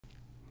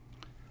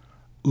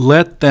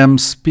Let them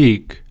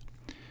speak.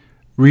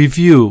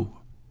 Review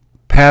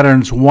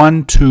patterns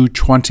 1 to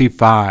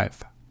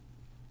 25.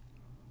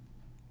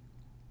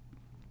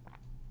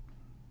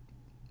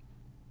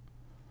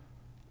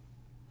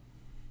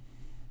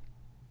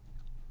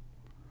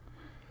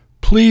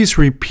 Please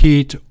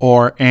repeat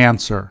or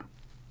answer.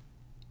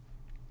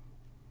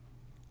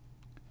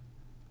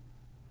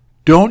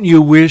 Don't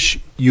you wish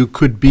you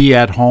could be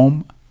at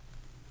home?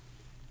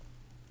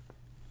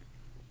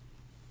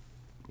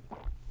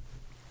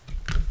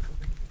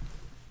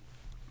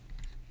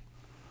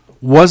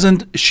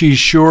 Wasn't she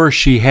sure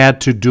she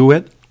had to do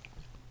it?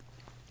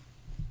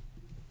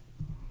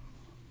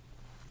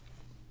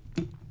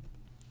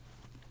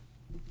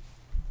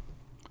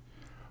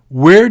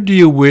 Where do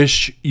you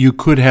wish you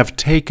could have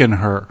taken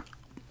her?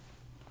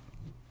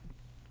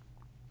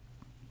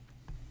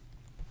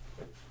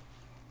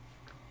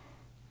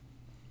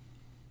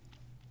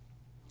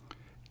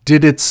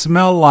 Did it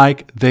smell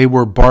like they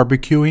were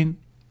barbecuing?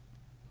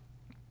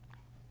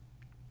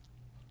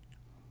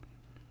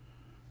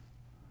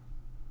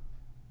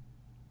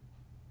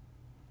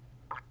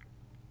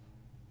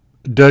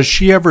 Does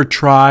she ever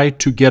try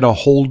to get a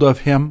hold of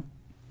him?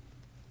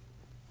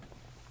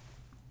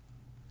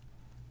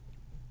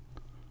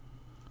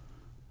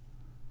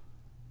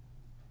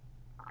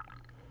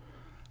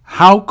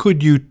 How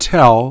could you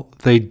tell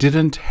they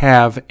didn't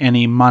have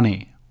any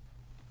money?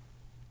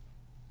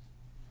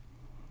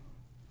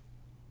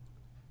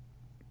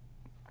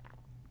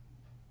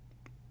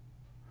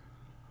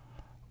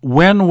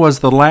 When was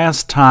the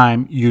last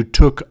time you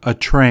took a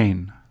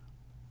train?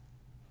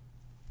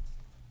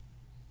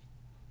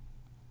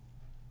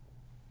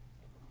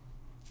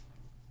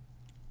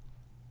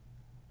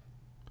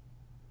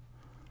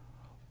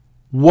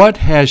 What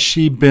has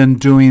she been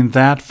doing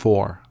that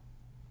for?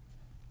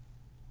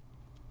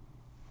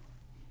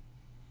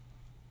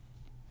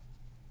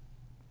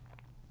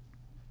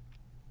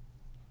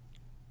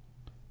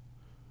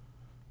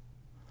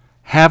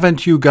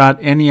 Haven't you got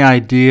any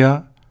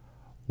idea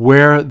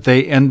where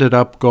they ended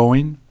up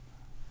going?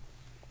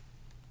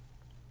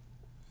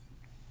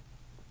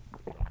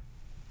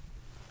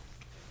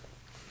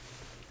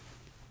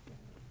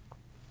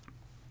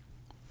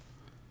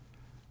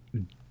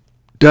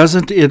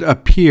 Doesn't it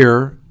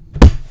appear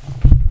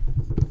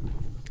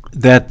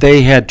that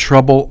they had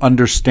trouble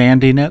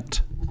understanding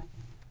it?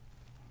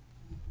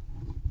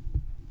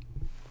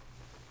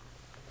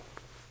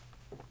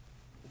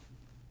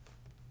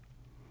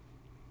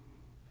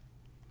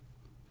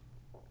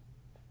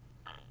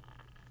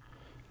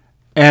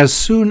 As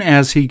soon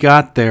as he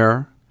got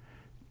there,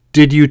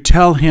 did you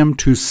tell him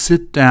to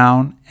sit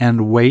down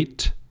and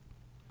wait?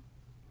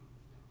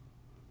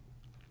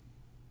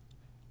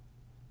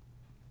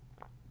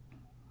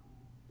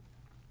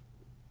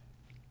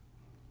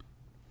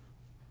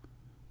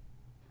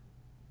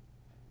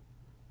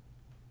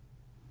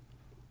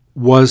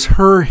 Was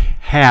her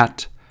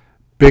hat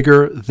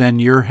bigger than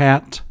your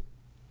hat?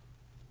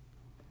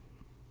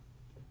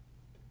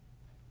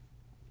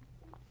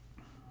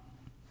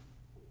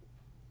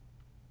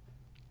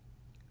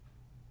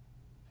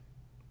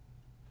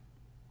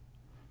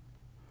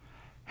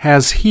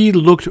 Has he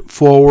looked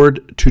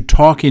forward to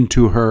talking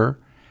to her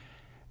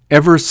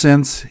ever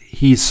since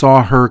he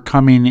saw her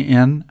coming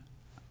in?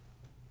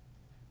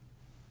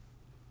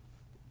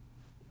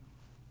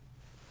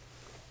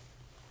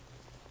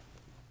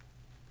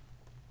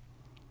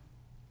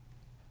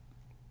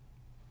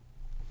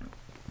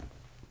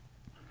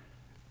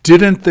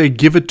 Didn't they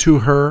give it to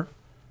her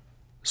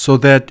so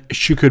that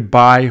she could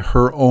buy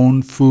her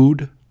own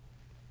food?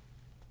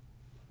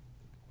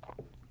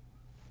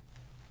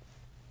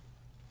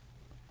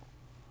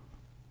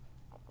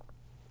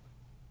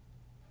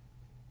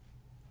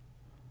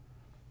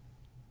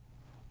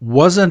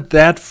 Wasn't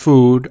that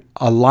food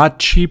a lot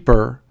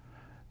cheaper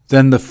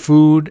than the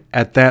food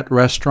at that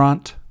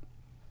restaurant?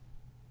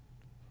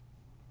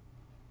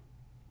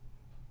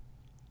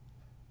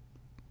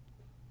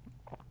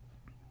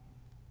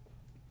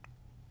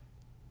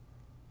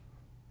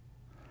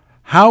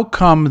 How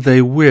come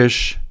they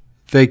wish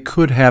they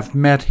could have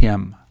met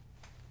him?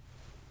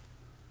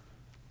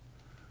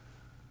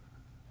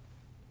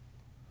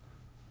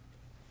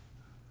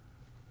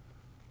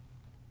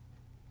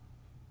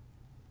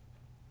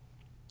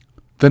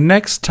 The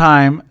next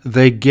time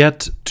they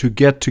get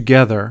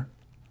together,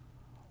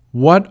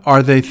 what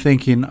are they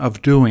thinking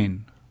of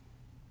doing?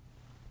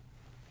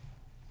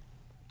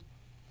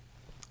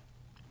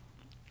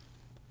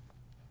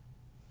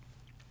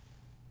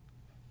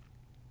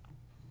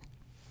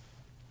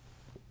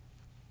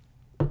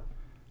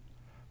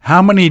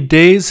 How many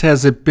days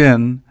has it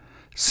been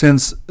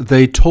since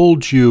they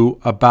told you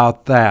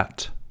about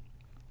that?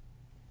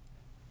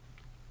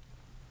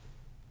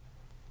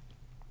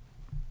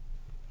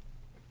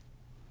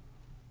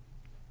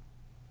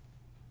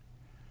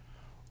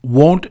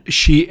 Won't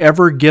she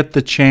ever get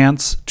the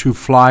chance to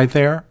fly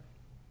there?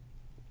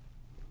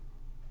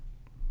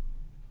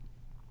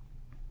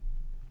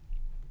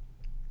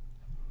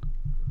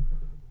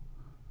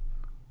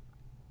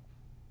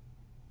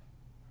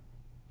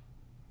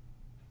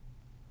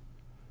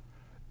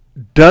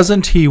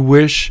 Doesn't he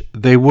wish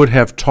they would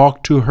have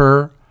talked to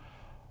her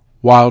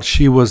while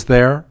she was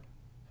there?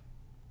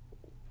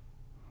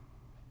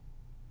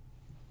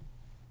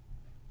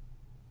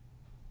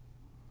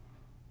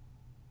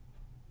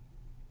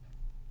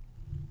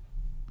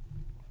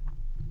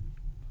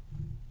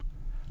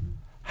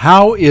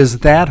 How is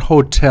that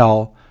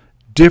hotel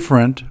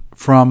different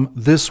from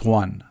this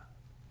one?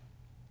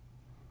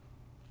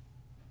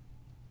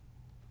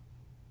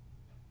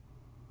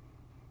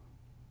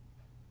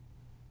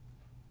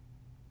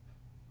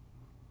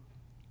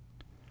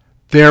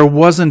 There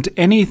wasn't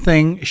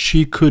anything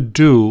she could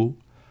do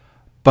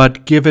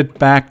but give it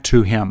back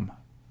to him.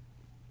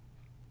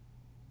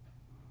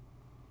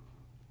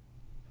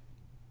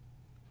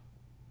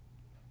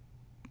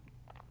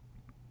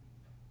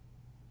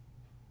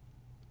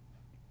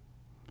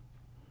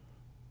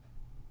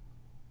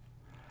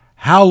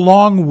 How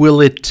long will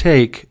it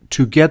take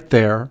to get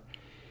there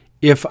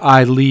if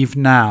I leave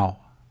now?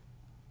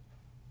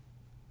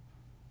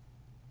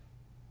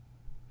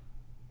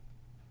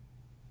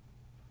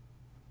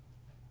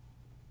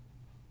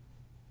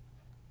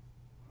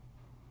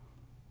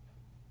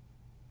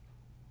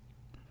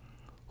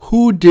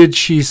 Who did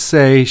she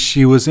say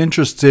she was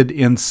interested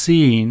in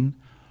seeing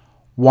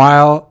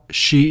while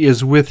she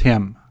is with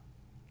him?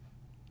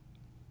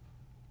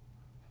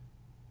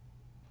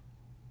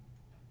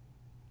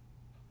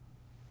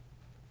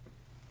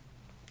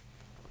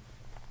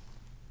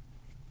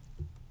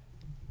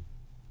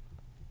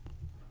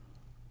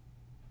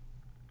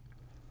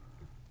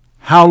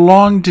 How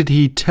long did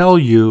he tell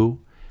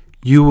you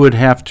you would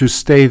have to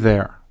stay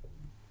there?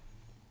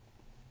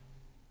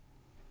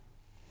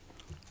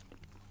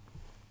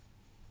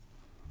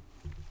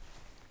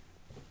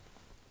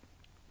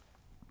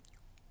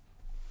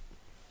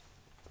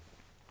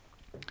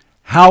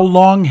 How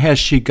long has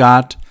she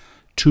got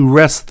to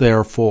rest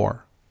there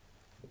for?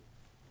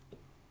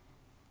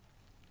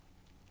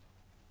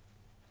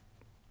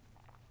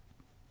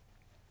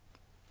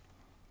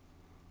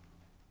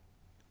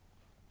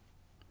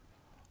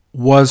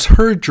 Was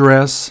her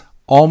dress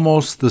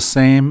almost the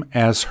same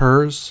as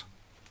hers?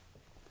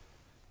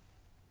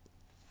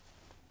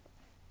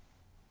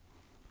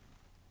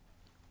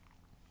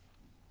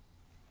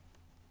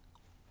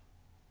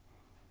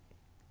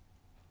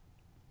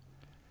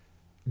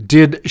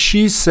 Did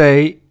she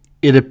say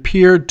it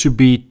appeared to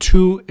be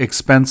too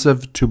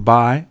expensive to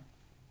buy?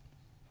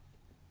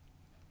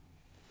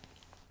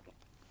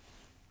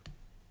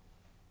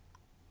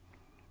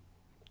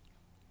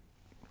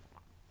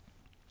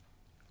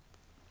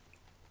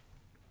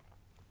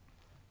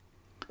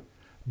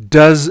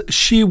 Does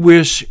she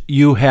wish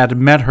you had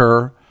met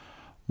her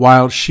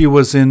while she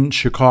was in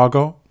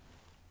Chicago?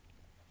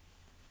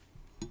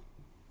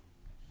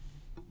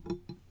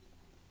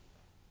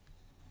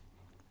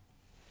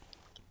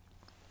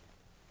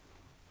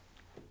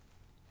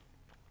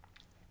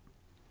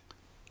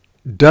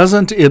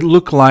 Doesn't it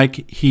look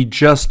like he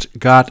just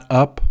got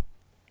up?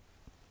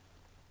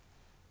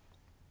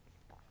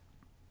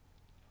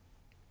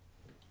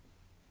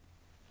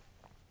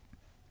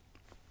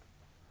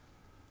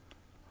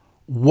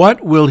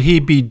 What will he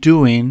be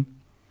doing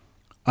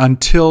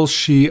until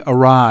she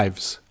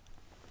arrives?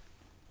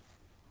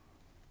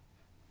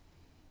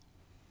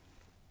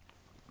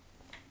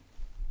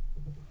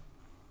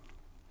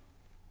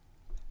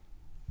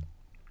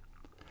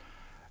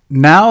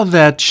 Now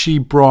that she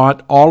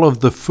brought all of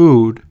the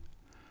food,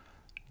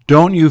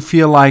 don't you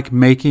feel like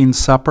making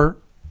supper?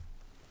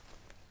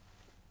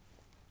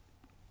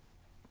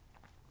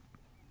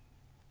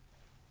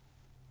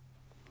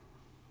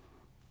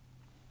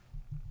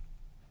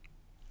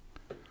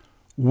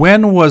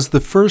 When was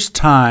the first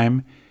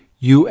time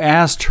you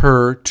asked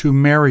her to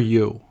marry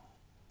you?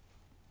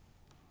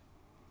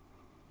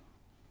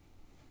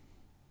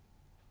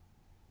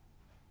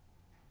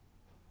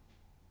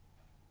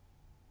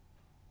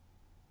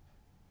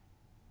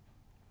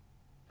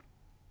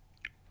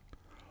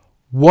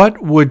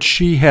 What would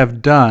she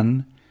have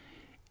done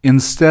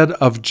instead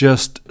of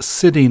just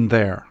sitting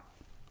there?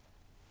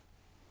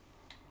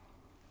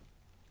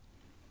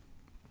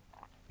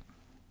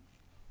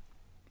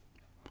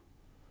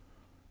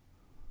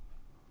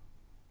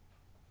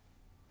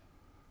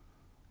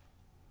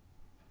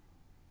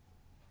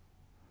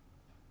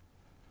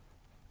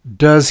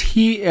 Does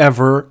he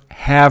ever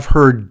have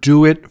her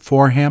do it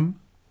for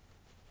him?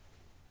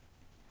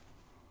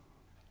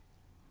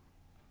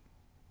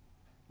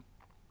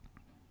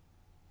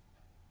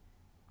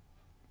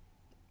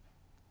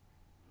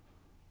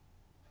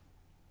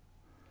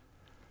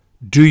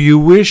 Do you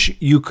wish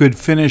you could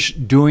finish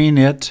doing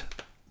it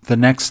the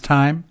next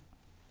time?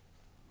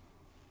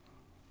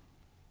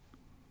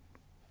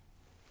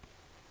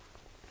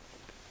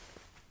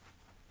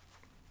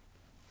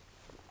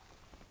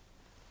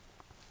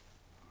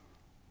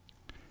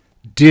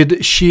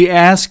 Did she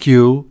ask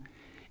you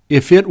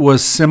if it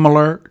was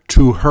similar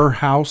to her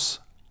house?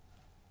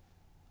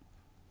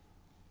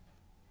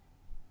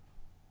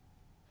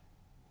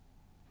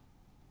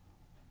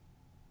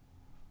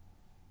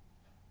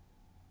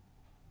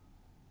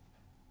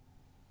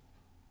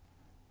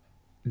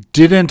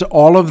 Didn't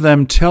all of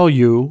them tell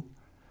you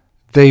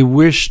they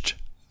wished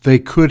they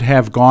could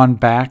have gone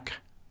back?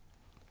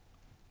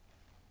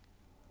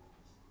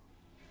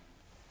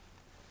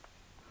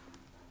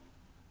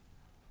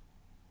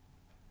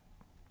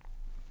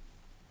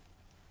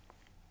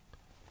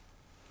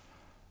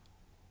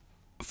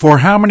 For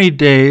how many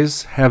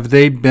days have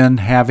they been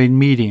having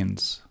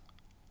meetings?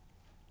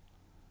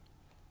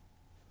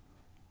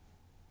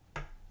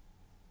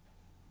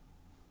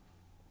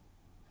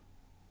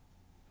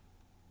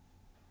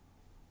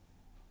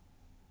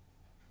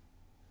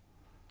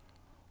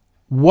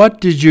 What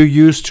did you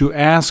used to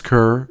ask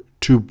her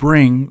to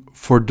bring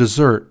for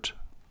dessert?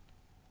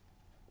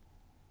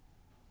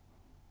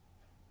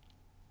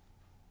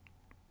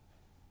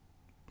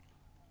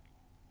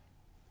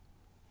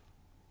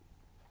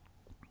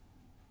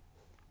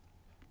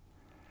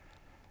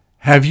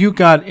 Have you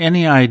got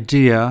any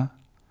idea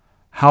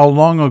how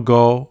long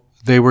ago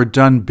they were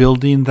done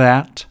building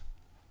that?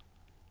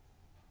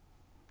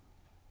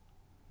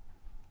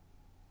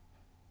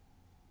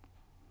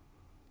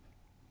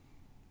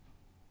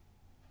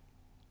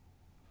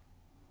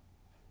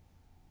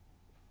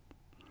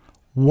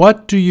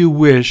 What do you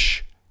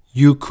wish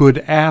you could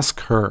ask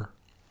her?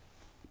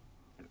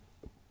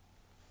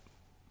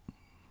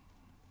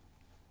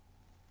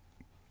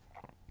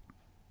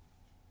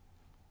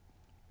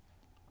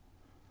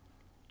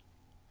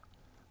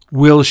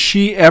 Will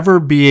she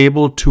ever be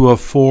able to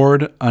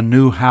afford a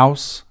new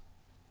house?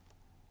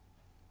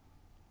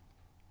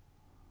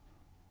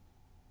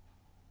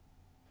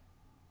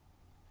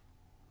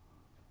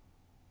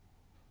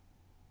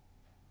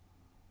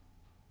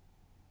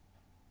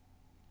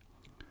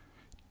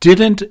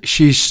 Didn't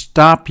she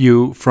stop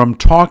you from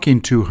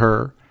talking to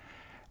her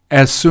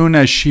as soon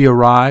as she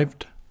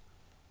arrived?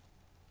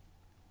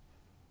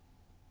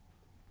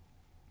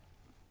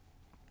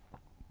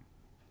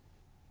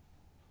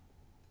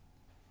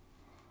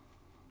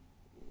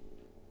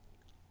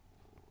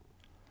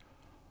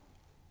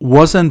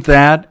 Wasn't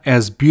that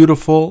as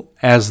beautiful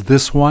as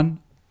this one?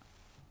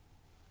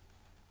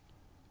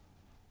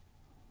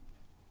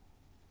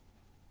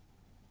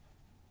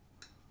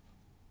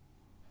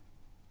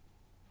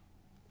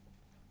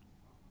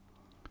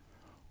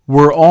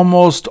 Were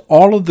almost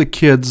all of the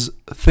kids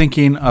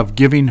thinking of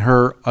giving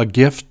her a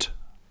gift?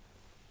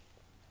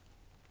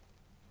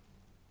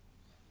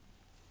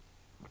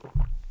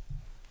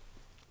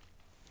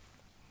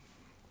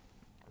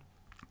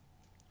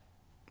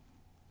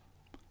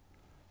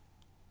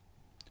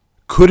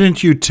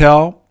 Couldn't you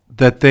tell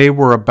that they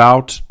were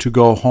about to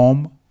go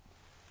home?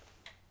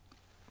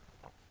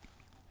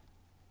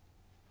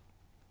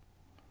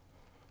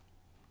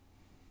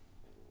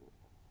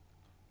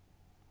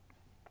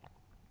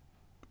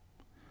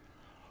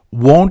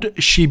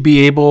 Won't she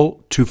be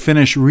able to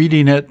finish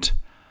reading it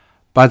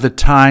by the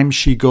time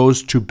she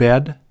goes to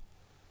bed?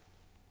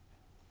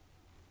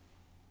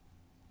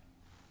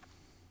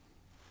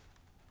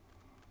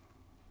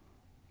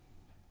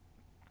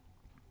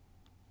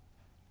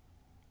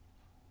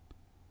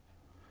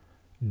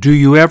 Do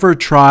you ever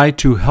try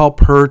to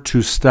help her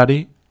to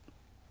study?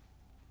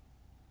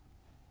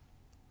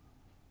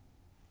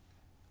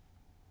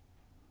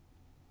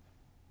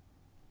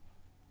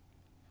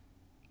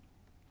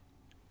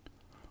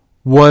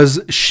 Was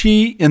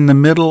she in the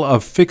middle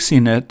of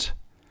fixing it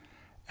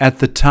at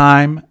the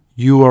time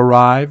you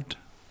arrived?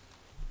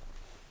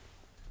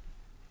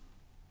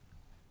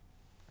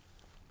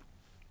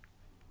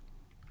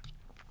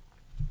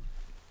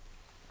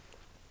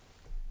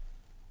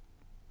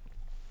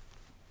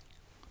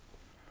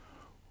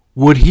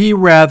 Would he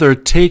rather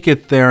take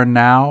it there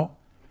now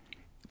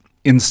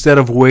instead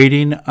of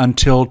waiting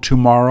until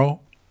tomorrow?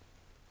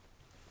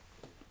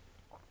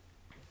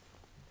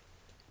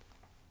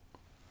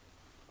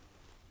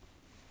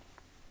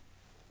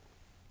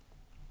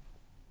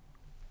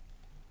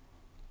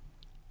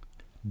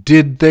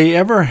 Did they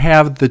ever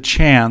have the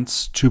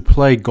chance to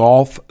play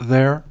golf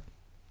there?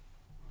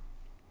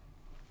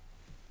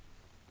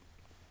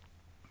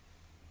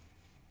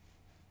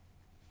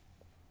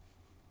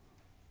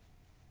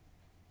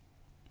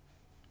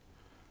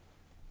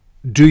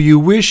 Do you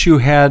wish you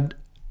had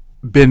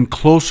been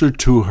closer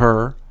to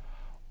her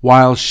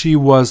while she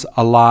was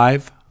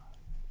alive?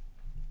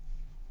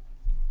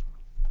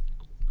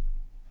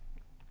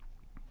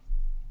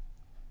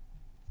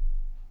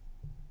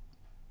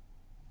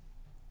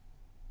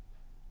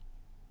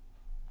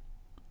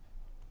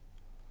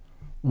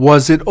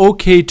 Was it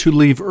okay to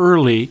leave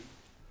early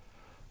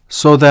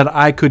so that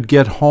I could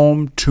get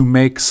home to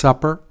make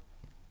supper?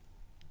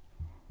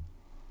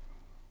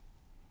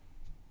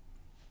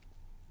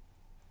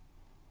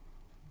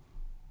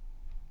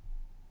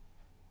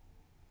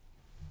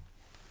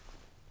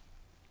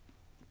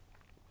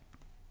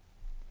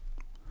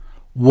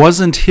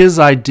 Wasn't his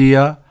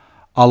idea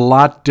a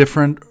lot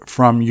different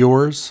from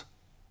yours?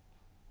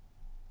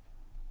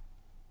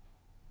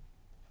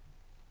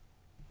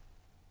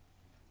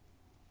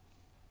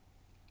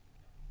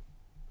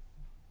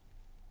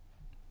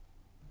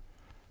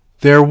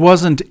 There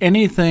wasn't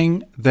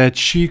anything that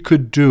she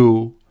could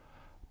do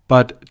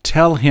but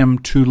tell him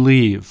to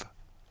leave.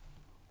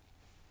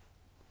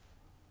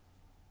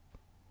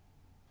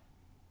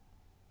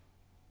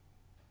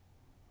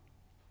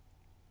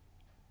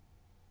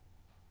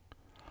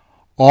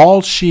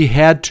 All she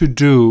had to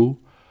do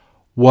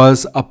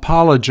was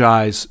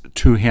apologize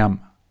to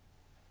him.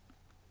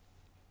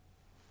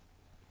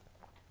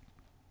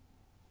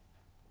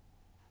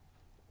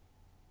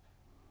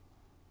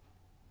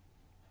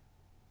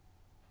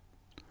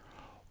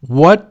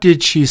 What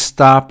did she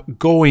stop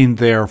going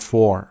there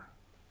for?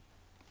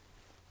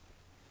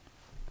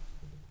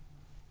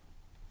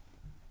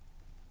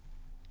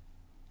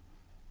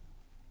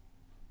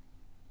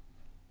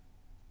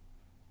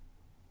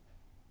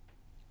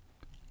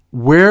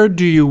 Where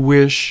do you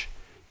wish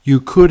you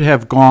could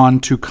have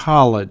gone to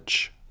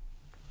college?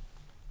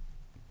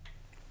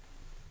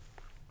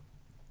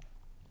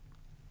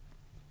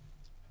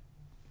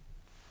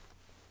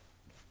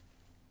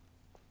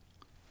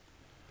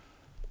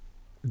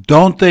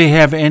 Don't they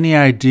have any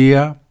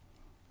idea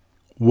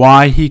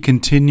why he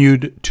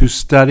continued to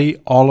study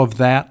all of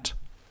that?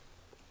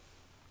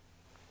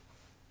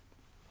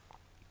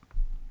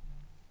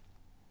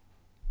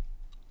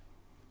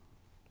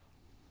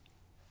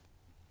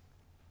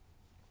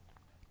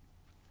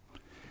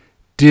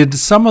 Did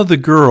some of the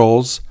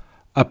girls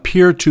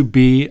appear to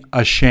be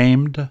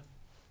ashamed?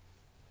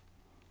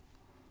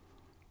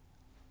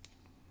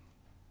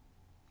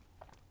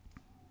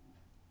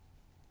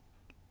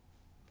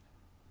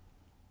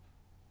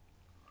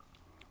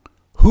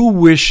 Who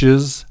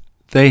wishes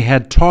they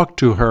had talked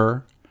to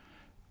her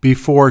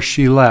before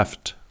she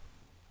left?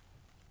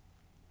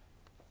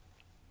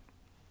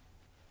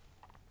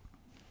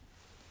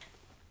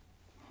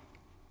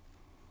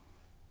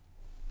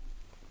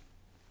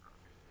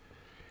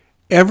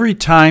 Every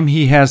time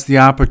he has the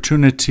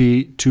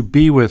opportunity to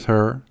be with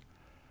her,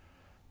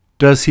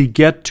 does he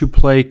get to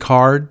play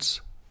cards?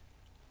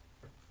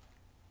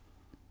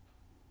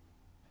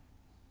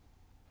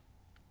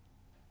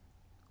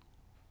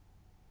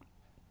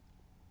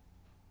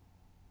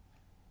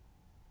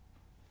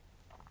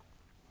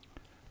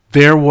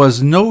 There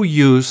was no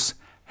use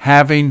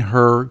having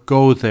her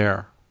go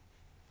there.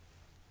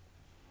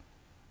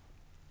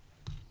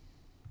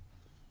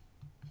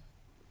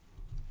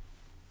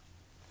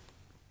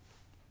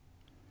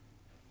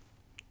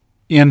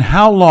 In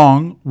how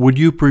long would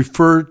you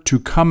prefer to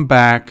come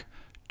back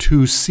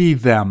to see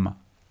them?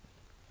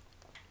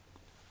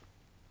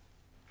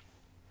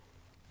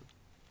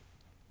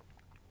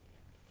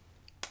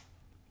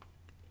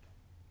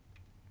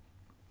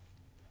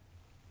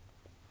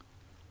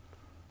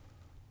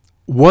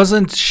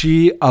 Wasn't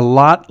she a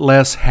lot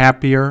less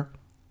happier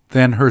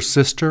than her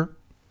sister?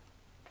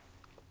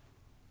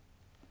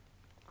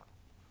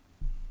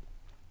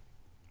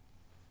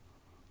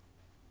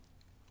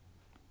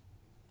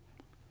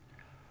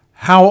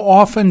 How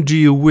often do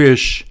you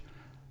wish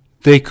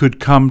they could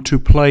come to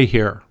play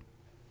here?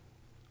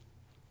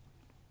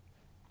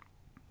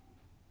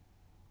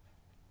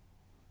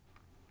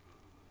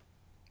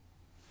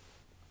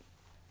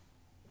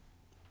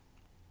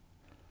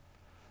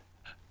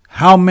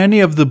 How many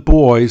of the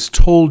boys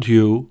told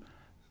you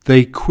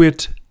they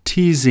quit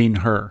teasing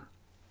her?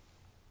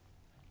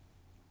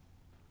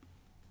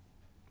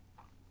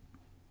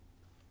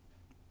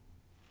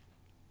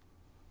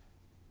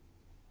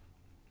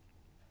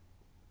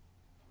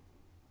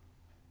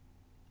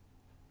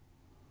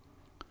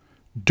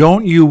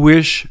 Don't you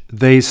wish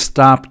they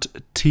stopped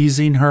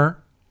teasing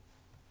her?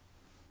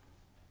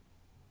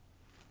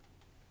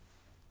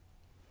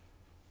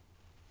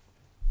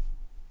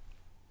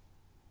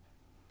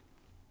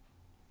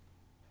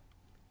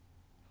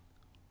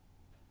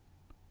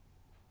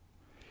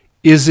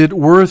 Is it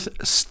worth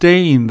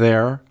staying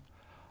there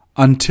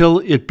until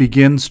it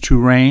begins to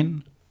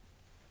rain?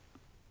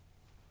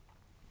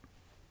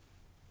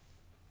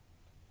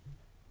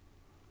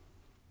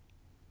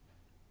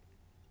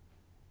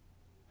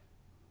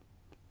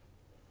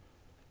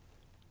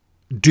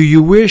 Do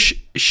you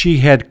wish she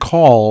had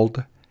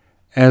called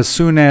as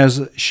soon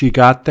as she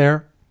got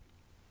there?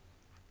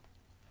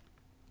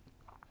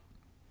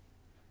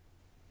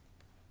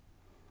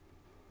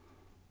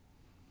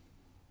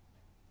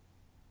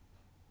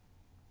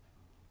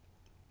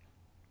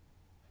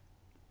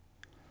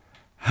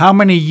 How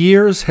many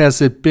years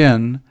has it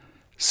been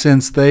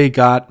since they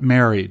got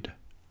married?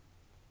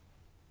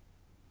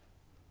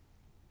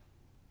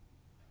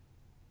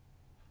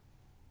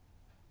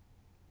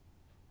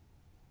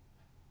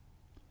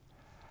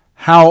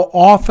 How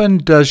often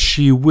does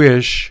she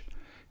wish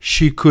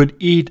she could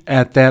eat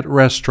at that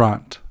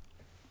restaurant?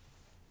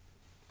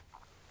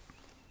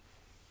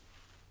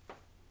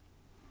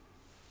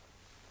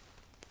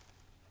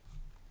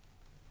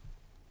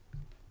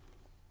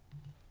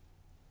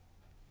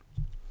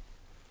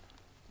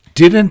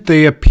 Didn't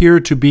they appear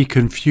to be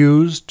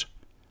confused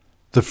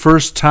the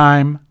first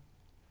time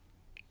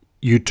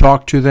you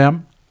talked to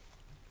them?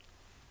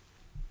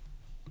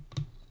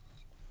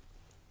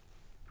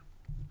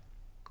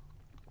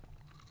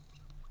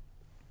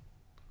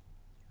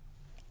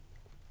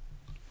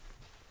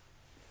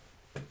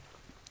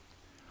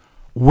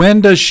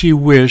 When does she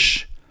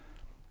wish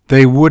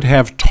they would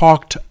have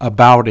talked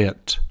about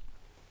it?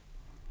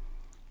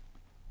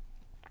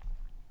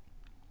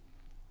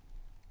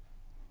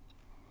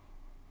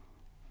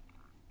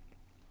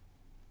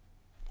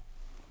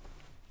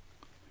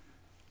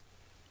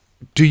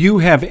 Do you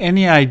have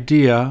any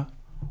idea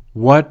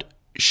what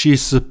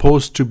she's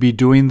supposed to be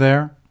doing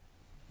there?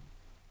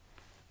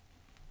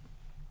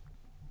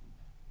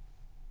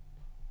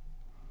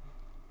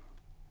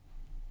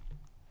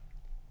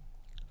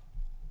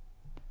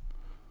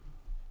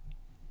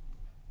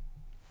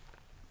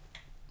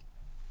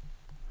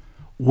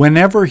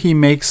 Whenever he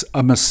makes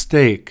a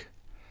mistake,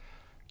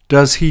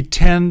 does he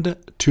tend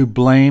to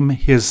blame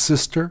his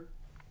sister?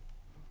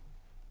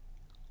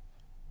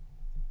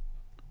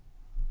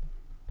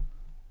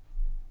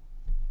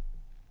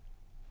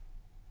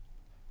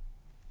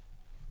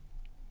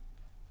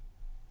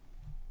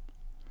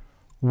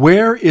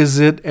 Where is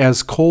it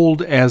as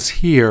cold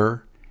as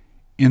here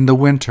in the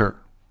winter?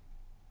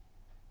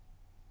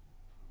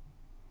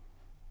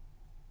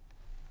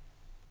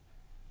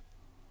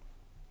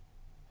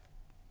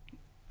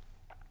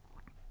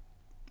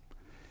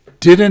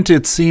 Didn't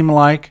it seem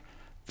like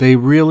they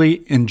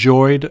really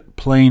enjoyed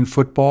playing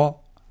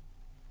football?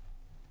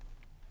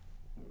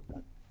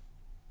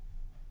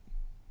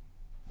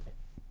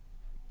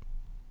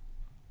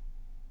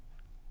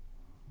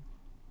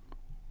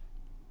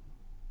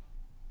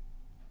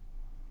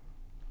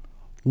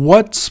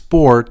 What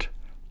sport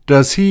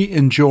does he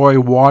enjoy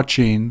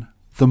watching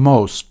the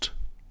most?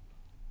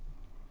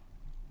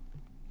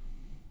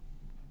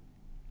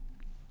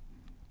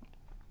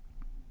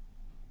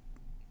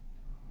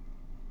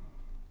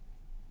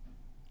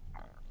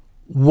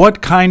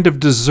 What kind of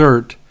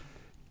dessert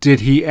did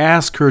he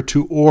ask her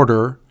to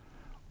order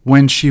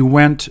when she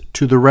went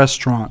to the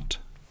restaurant?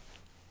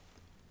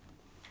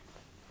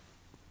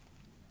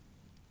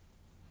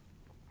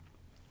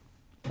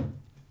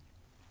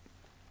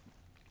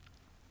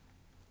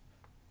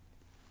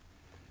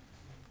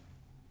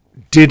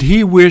 Did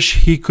he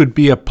wish he could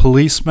be a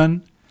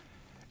policeman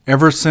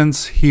ever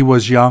since he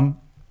was young?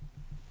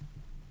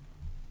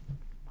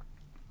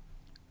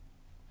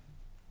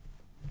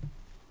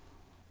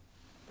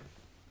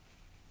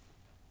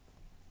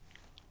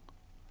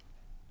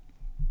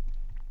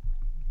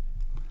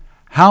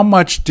 How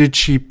much did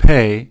she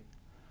pay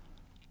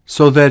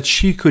so that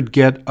she could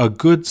get a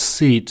good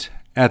seat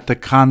at the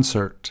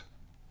concert?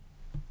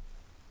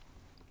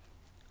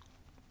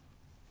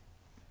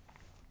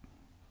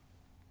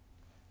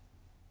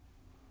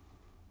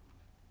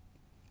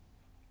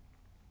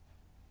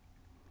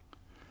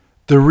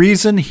 The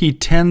reason he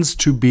tends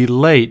to be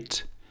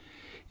late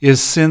is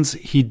since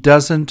he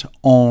doesn't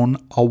own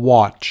a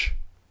watch.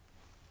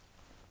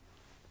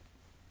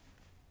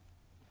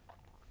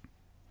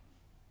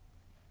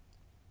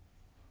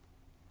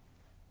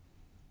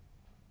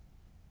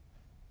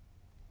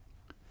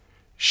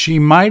 She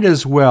might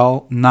as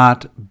well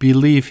not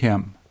believe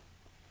him.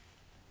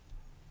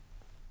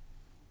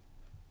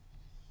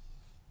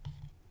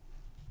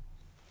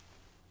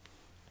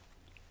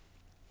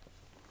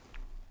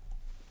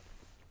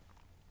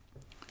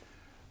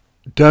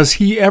 Does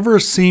he ever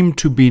seem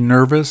to be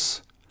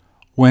nervous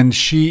when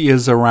she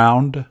is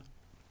around?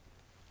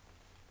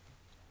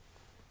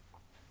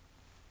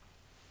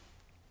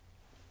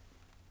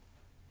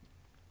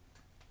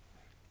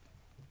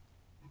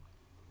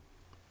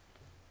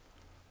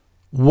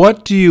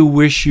 What do you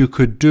wish you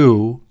could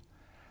do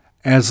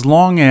as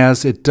long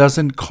as it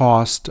doesn't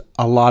cost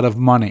a lot of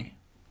money?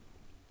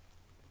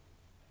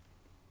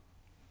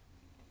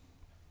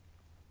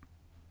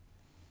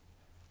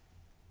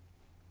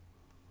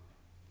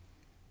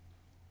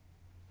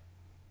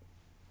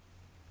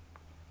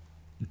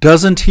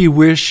 Doesn't he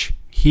wish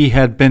he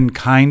had been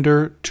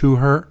kinder to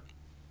her?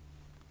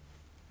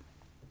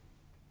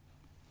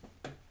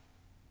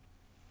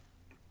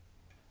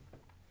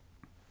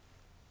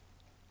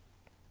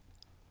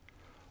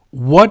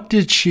 What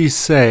did she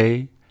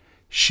say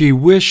she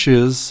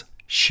wishes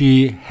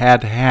she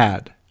had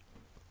had?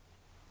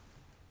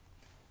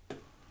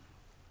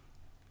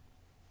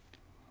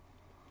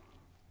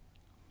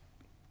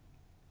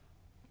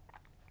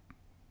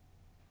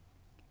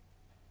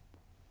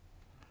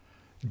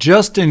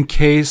 Just in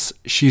case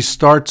she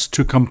starts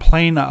to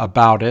complain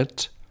about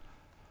it,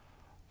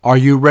 are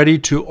you ready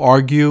to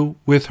argue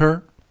with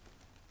her?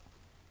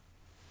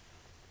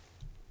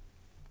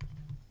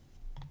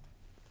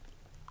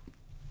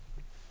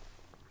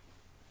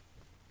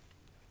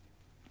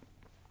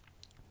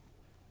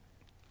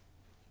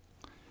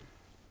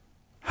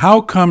 How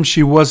come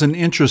she wasn't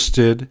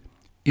interested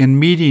in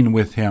meeting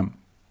with him?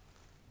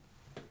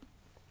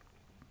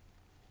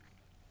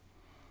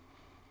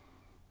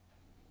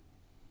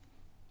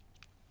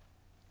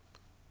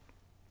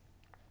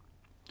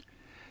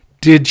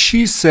 Did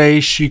she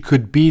say she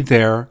could be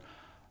there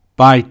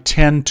by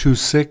 10 to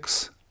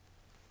 6?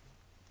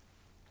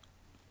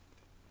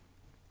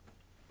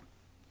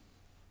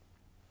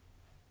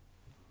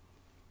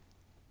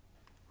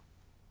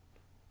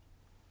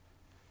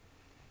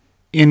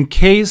 In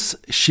case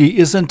she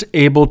isn't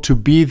able to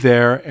be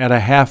there at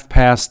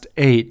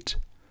 8:30,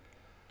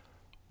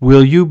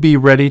 will you be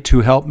ready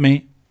to help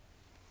me?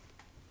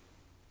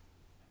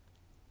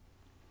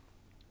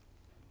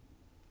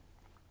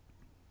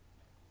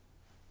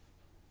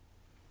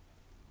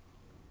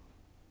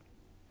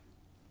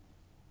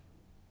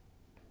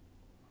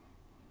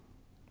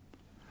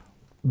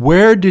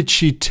 Where did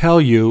she tell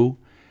you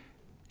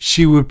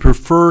she would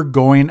prefer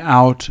going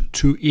out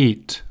to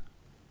eat?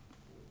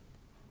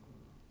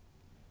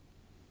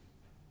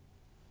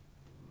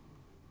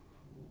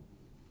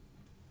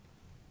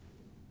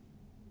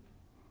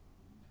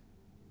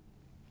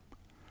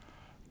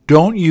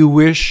 Don't you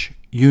wish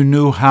you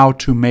knew how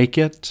to make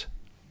it?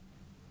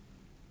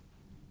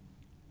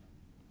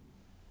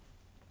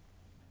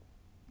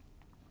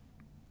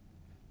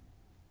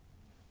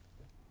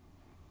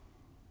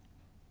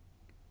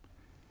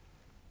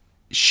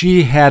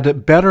 She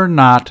had better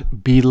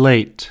not be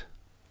late.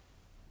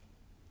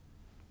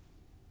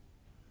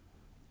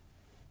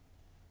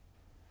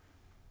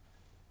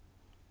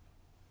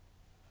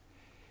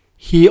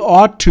 He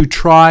ought to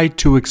try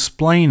to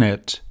explain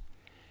it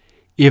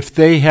if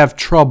they have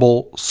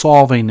trouble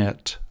solving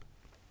it.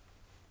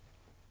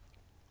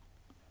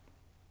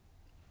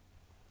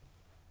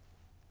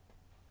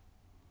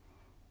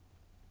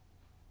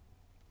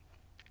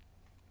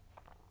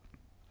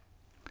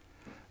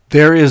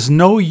 There is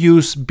no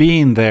use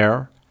being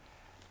there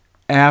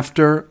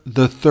after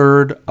the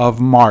 3rd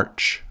of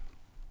March.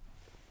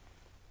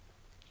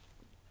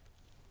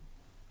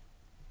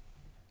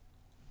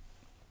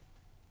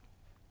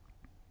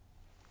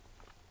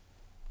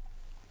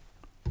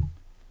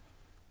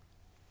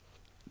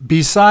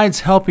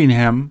 Besides helping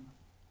him,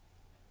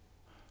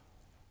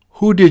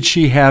 who did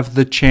she have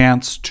the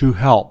chance to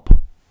help?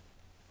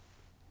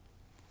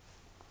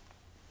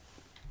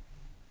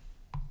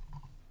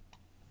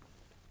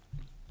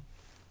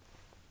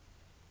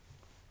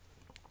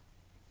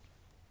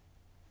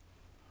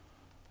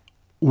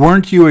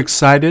 Weren't you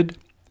excited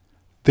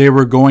they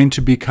were going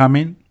to be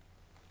coming?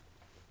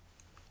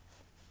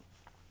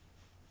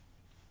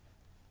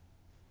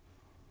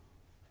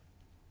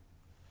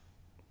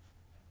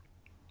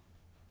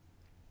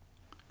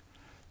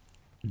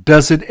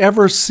 Does it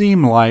ever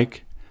seem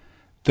like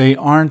they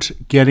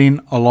aren't getting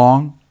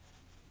along?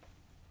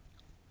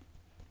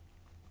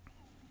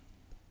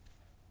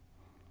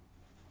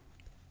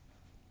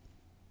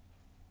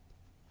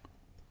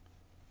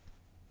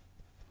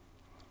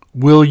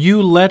 Will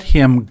you let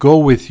him go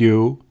with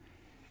you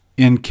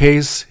in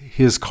case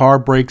his car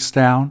breaks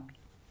down?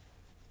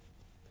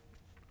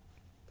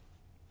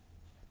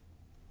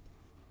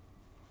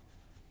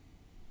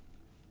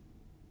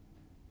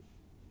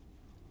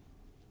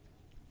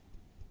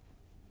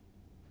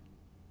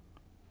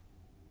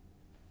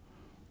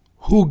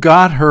 Who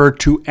got her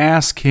to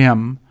ask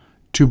him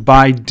to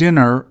buy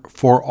dinner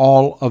for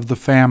all of the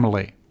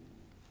family?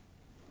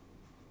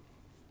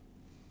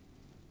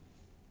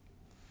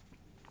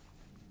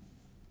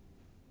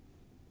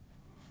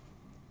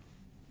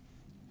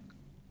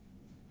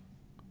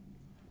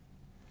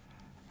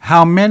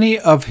 How many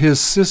of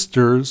his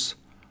sisters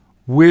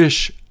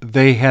wish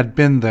they had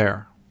been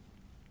there?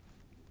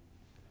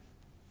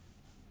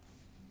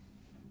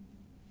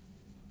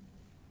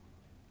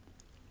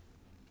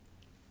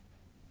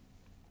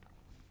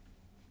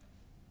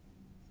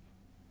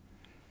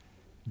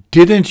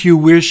 Didn't you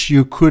wish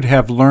you could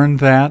have learned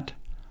that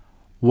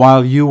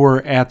while you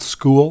were at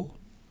school?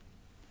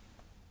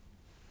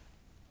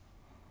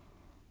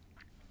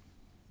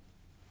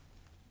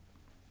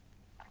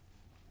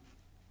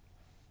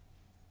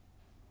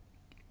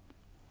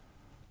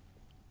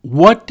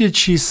 What did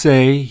she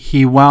say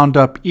he wound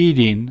up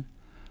eating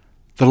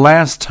the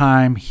last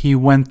time he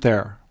went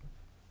there?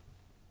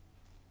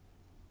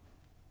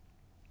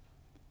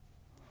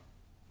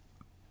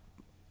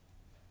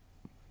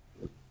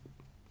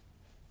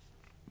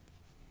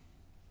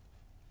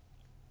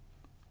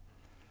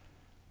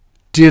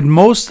 Did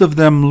most of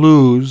them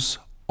lose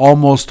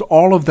almost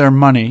all of their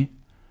money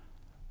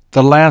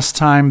the last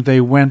time they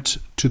went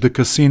to the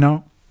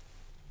casino?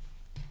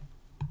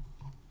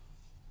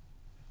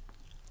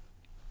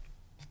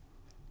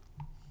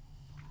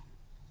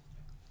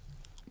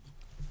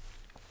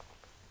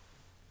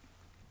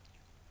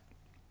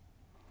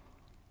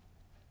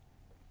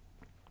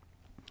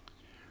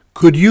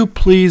 Could you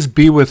please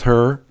be with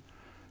her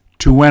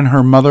to when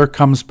her mother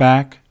comes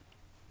back?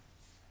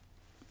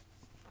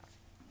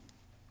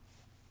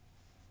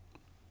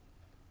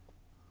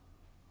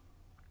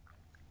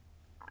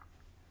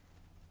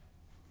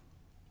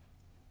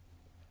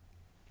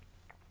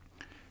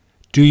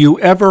 Do you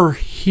ever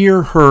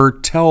hear her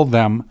tell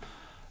them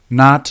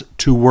not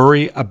to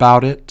worry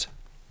about it?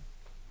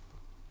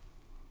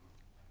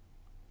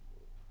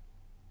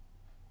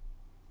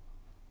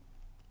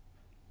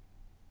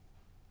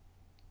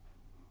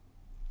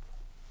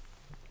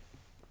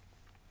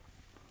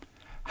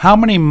 How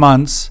many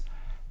months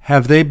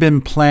have they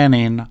been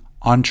planning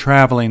on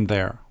traveling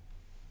there?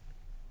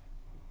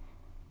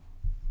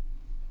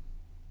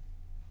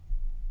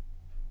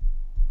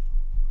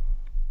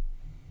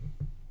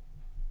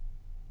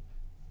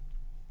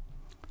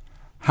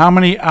 How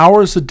many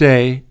hours a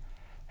day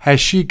has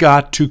she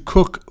got to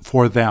cook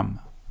for them?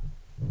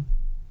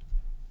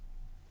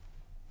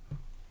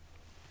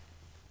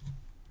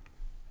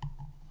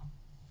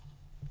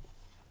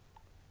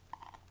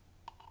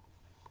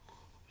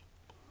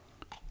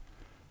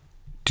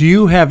 Do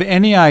you have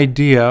any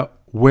idea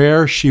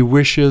where she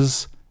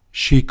wishes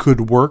she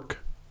could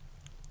work?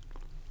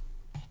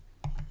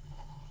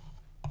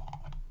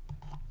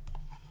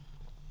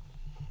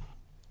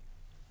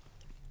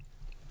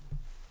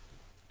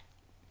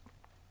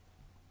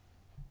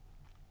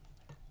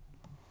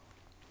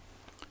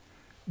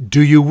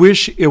 Do you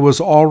wish it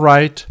was all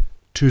right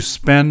to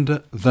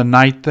spend the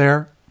night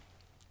there?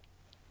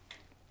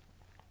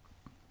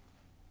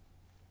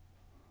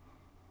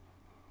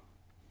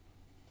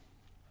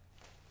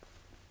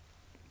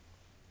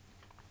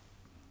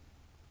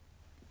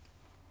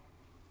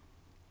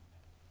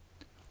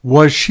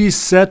 Was she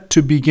set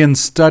to begin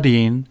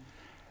studying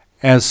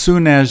as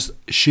soon as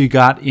she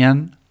got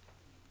in?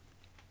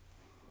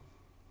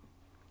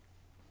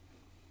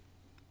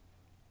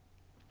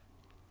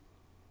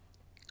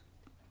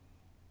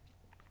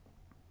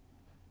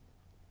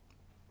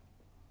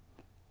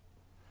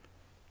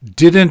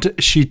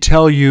 Didn't she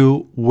tell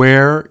you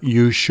where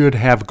you should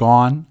have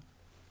gone?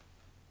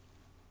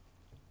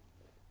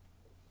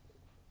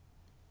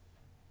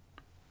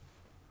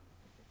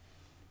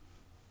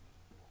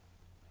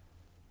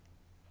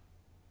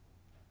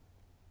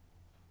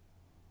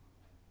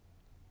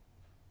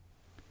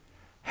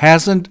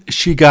 Hasn't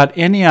she got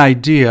any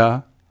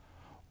idea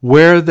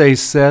where they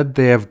said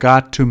they have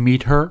got to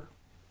meet her?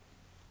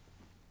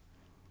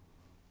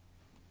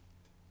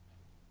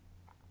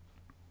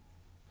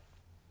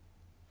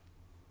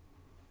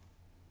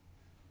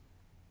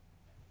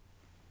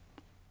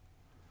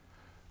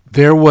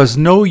 There was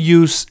no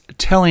use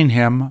telling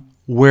him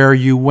where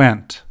you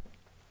went.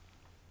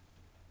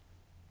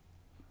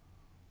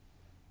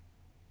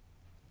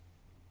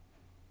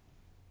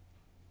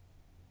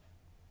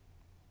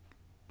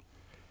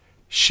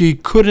 She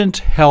couldn't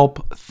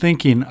help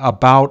thinking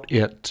about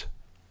it.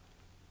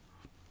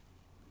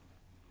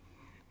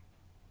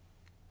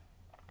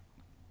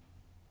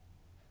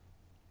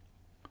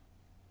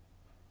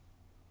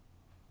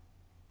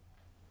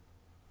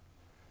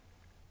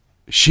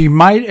 She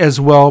might as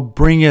well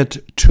bring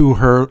it to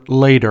her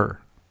later.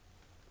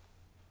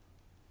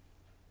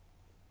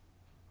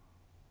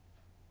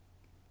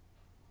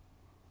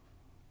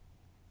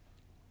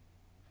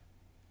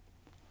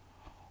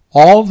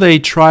 All they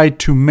tried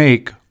to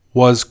make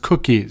was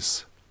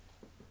cookies.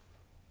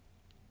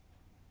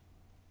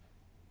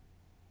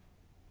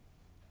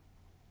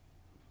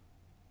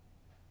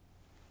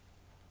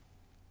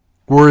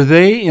 Were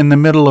they in the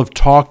middle of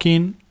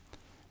talking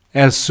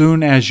as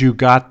soon as you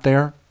got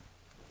there?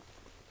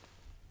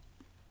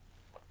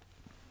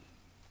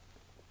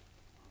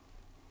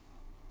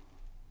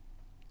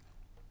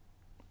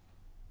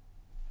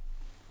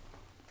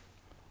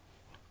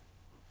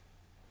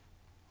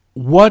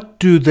 What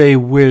do they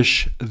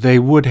wish they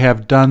would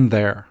have done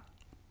there?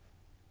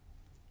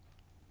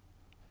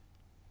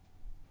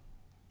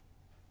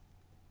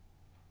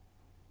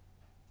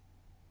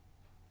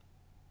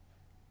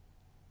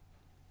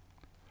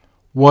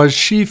 Was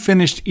she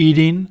finished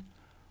eating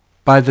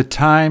by the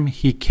time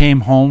he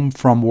came home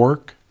from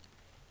work?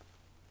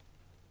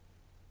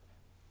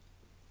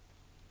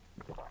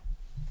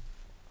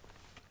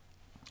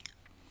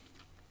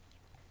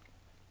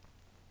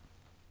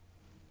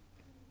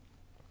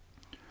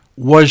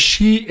 Was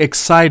she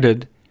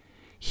excited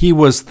he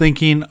was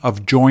thinking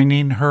of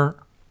joining her?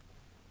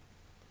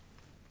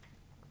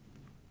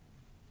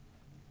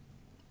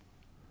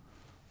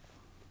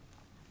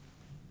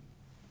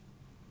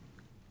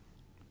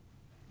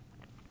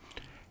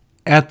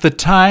 At the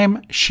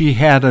time she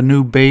had a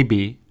new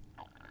baby,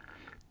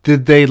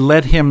 did they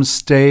let him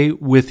stay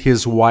with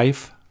his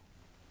wife?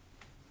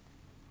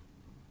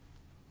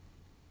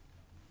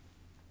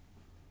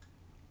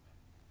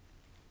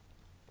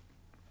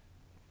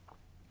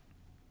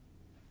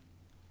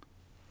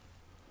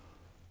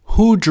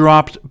 Who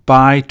dropped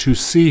by to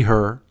see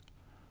her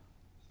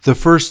the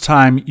first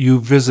time you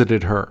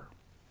visited her?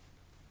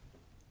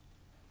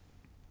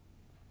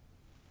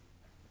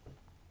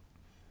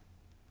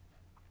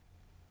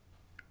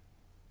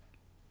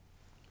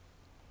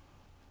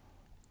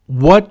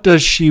 What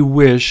does she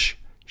wish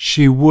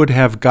she would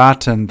have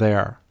gotten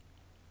there?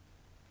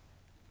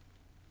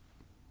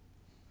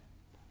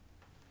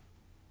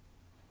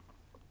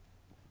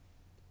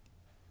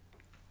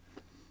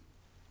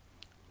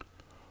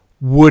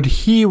 Would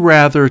he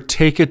rather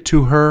take it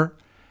to her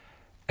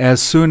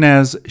as soon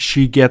as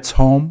she gets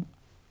home?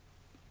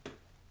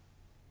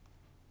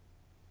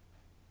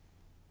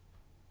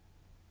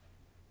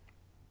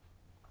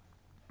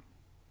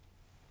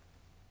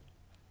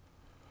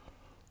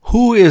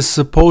 Who is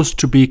supposed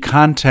to be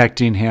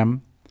contacting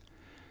him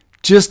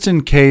just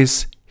in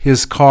case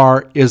his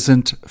car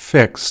isn't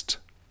fixed?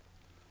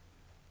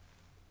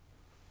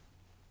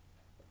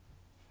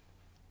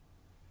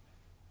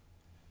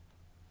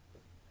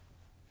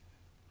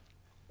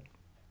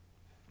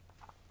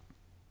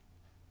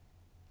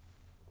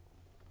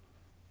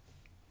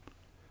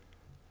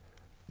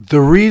 The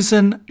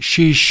reason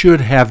she should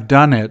have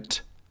done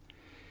it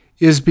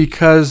is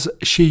because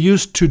she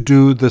used to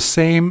do the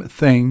same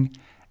thing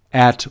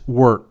at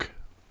work.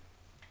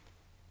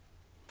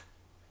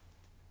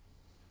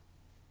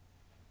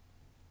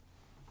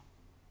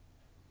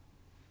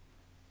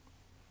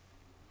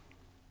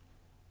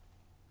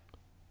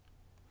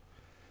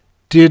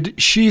 Did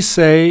she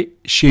say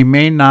she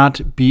may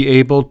not be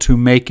able to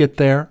make it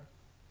there?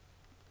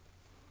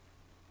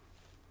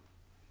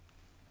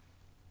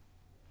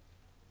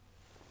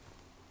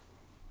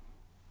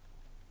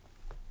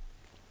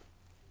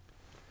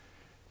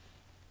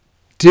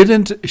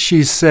 Didn't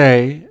she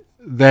say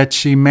that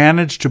she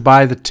managed to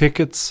buy the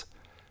tickets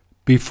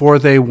before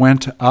they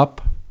went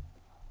up?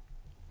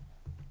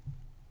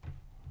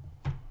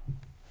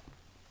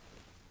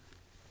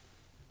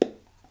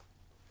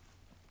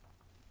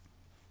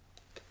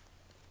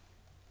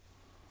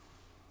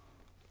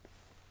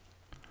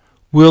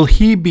 Will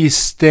he be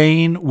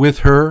staying with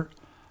her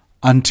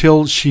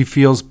until she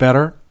feels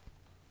better?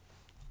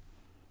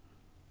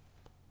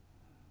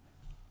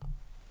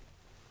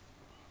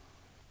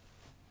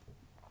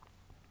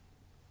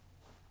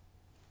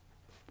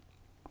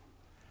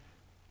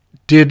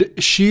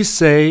 Did she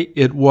say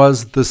it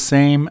was the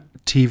same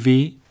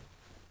TV?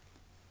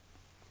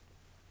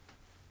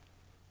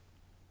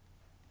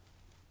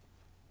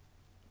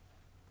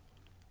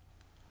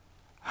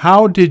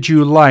 How did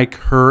you like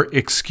her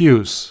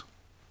excuse?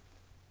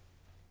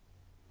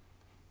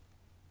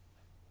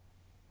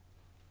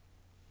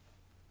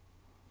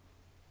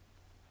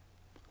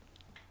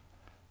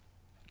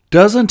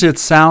 Doesn't it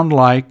sound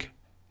like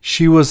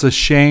she was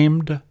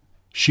ashamed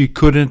she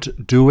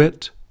couldn't do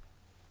it?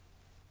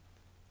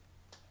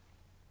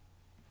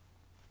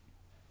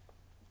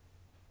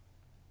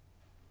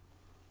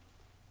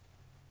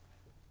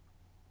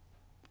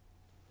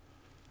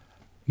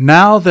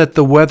 Now that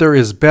the weather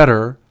is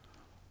better,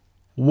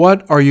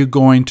 what are you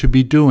going to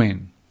be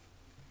doing?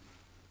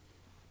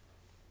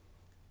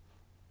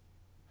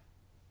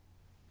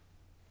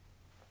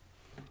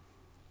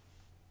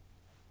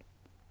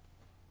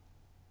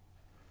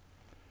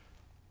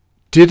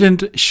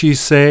 Didn't she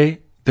say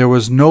there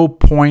was no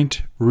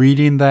point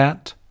reading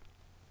that?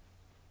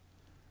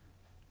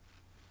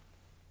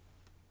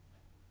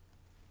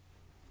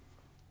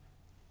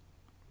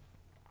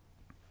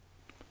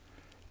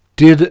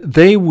 Did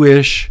they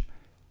wish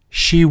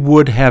she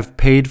would have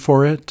paid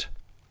for it?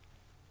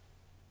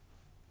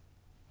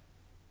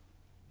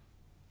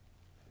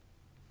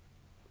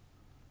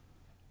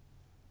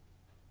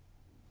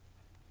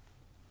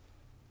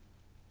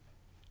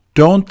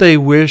 Don't they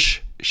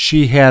wish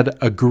she had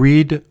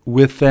agreed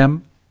with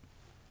them?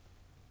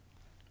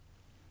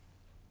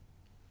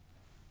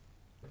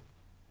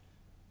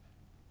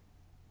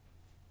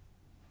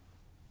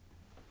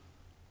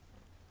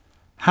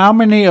 How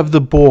many of the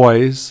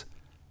boys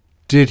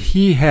did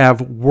he have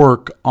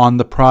work on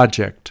the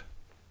project?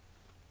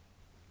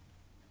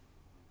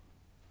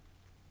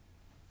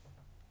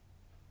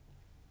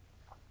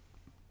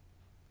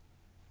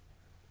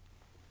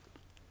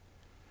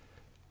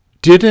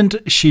 Didn't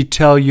she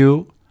tell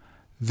you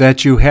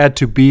that you had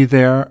to be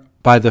there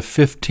by the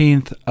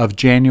 15th of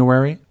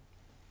January?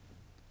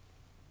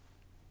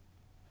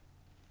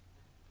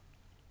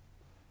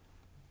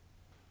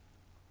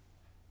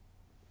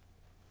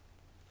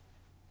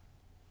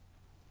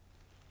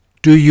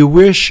 Do you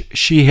wish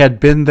she had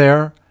been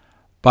there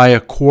by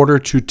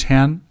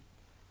 9:45?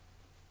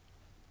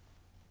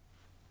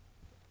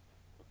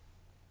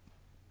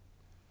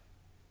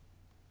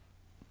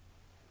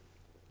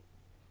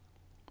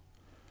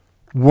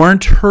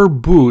 Weren't her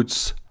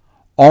boots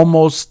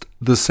almost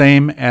the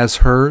same as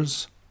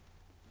hers?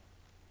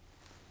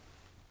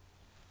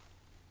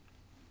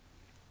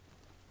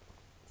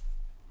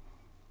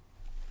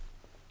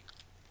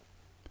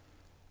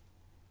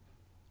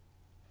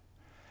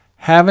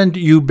 Haven't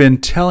you been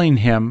telling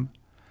him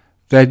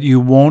that you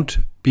won't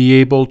be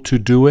able to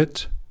do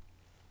it?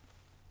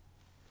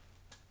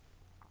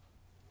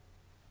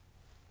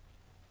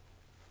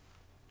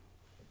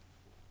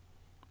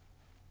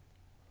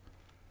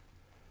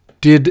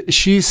 Did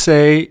she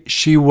say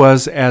she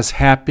was as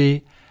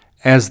happy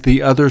as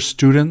the other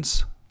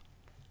students?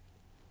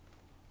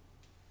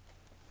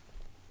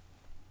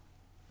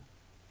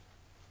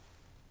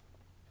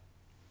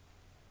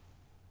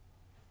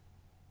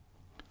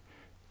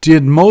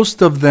 Did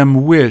most of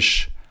them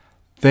wish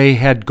they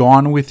had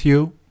gone with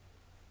you?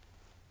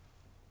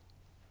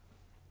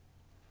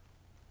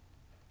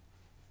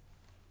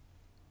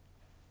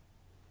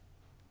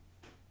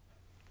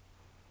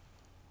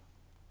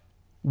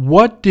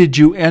 What did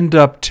you end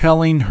up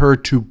telling her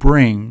to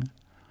bring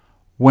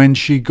when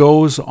she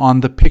goes on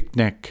the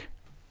picnic?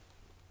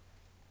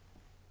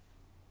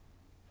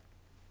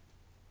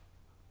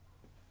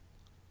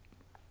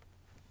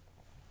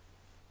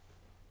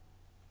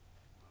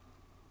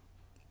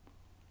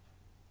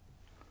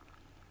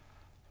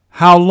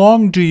 How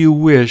long do you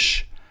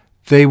wish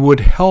they would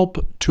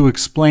help to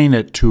explain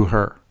it to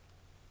her?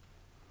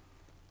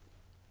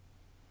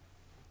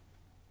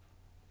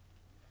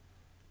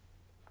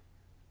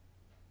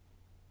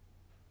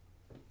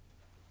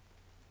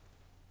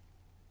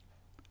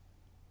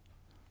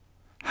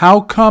 How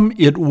come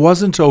it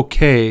wasn't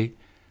okay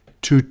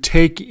to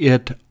take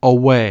it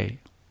away?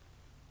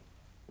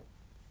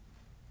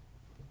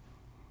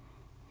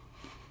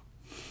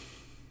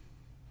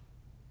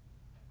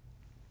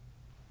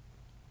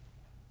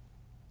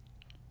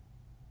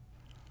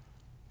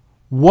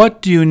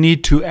 What do you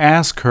need to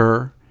ask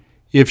her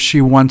if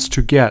she wants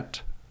to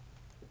get?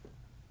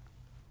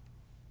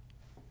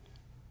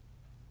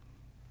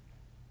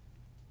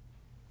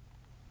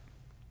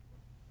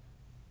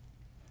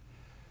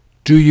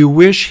 Do you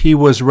wish he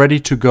was ready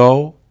to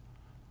go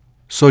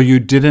so you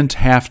didn't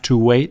have to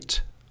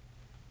wait?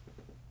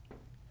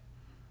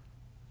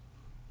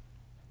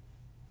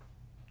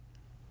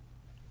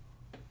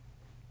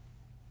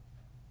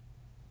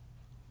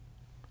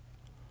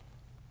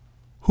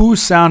 Who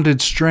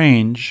sounded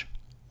strange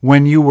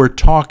when you were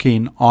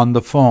talking on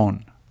the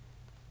phone?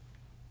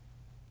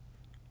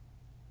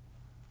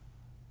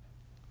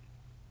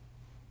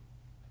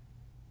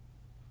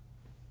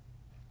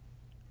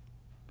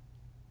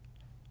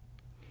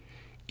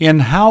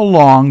 In how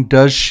long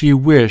does she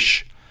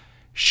wish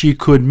she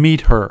could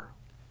meet her?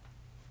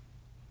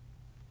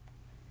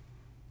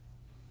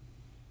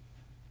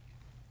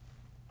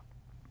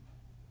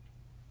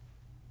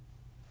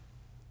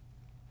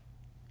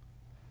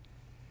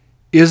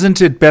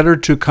 Isn't it better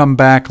to come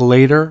back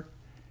later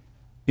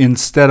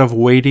instead of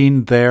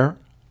waiting there?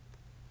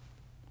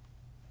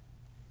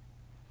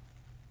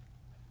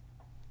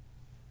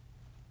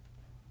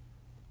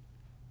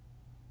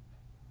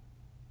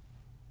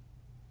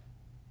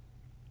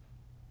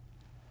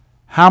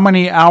 How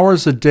many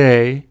hours a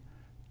day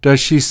does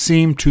she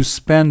seem to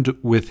spend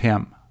with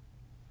him?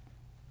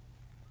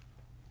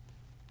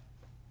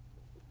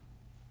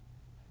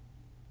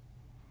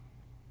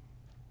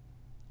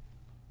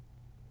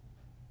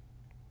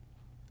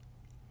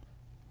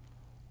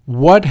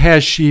 What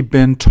has she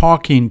been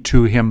talking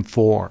to him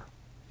for?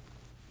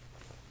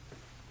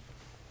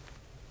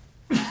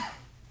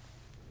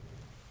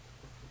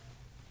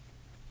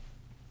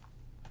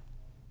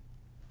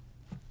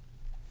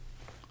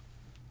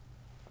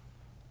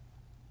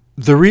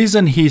 The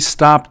reason he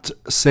stopped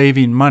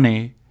saving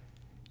money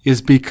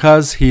is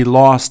because he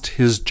lost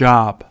his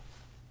job.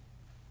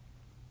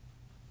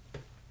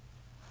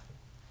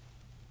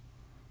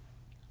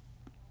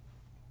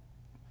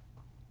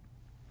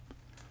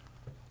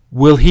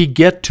 Will he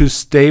get to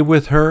stay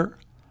with her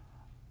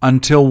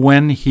until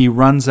when he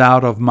runs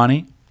out of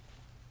money?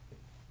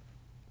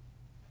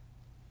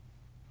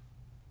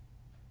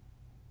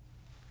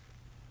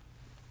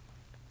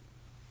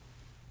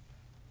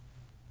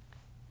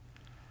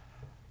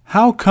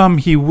 How come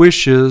he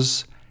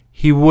wishes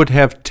he would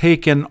have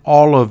taken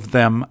all of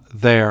them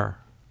there?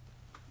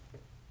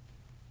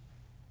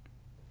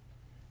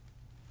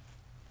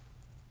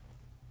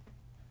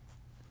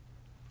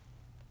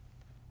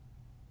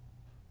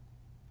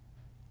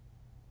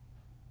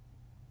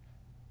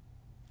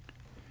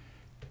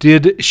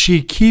 Did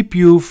she keep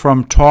you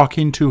from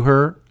talking to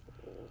her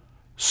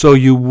so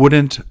you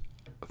wouldn't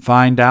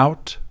find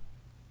out?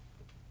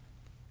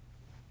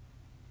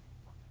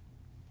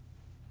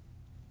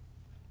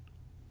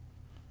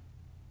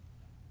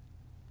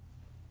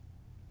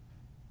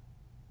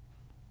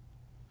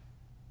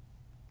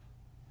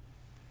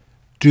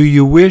 Do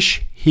you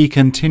wish he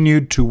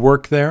continued to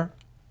work there?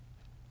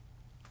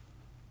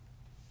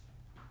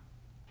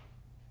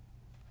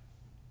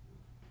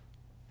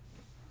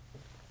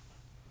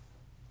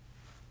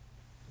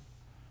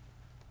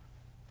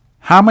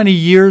 How many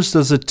years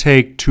does it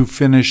take to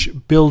finish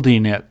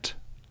building it?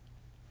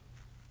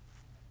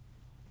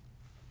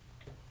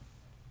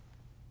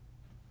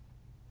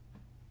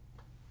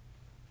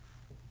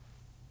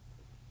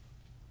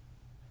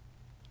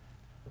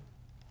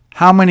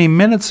 How many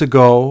minutes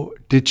ago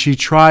did she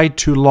try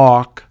to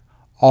lock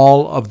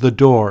all of the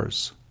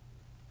doors?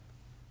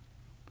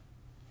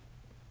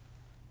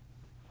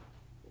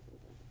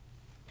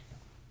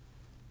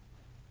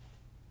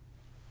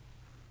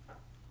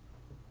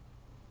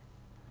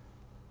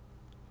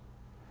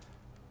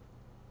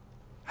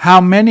 How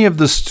many of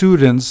the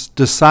students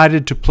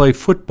decided to play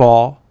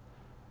football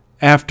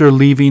after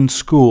leaving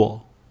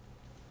school?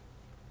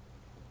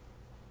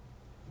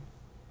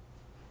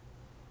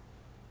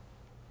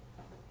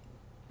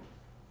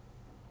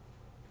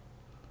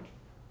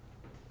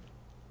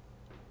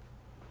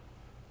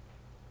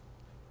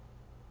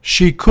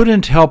 She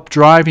couldn't help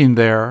driving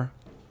there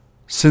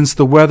since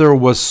the weather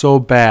was so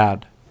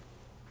bad.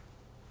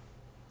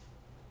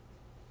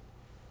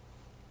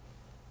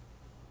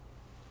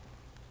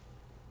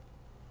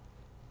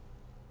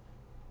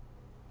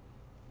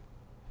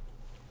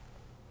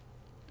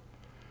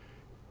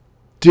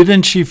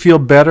 Didn't she feel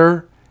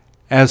better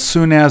as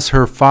soon as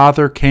her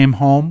father came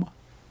home?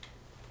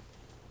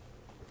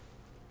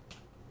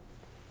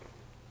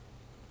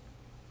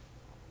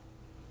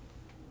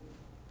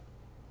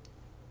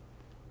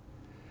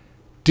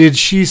 Did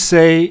she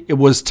say it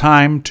was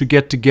time to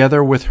get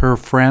together with her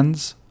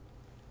friends?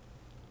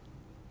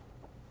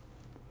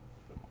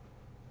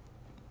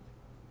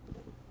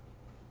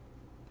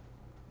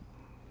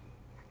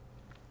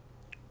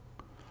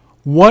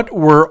 What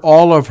were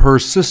all of her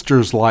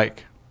sisters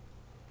like?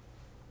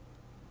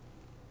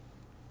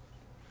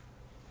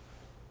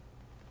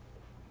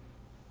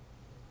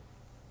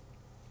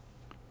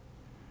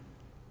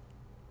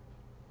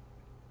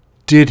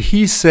 Did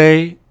he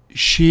say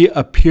she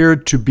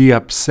appeared to be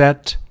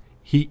upset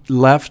he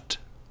left?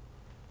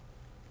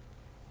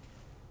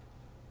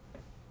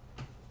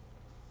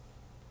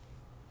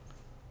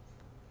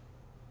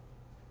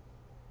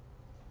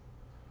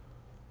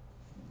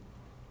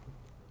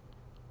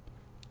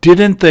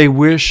 Didn't they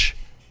wish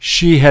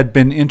she had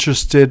been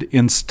interested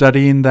in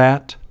studying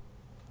that?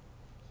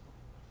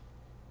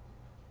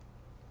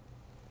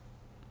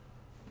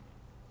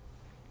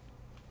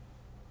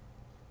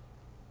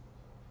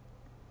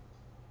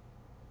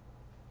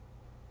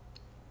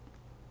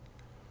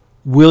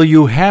 Will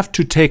you have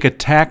to take a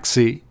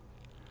taxi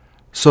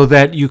so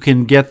that you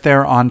can get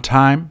there on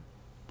time?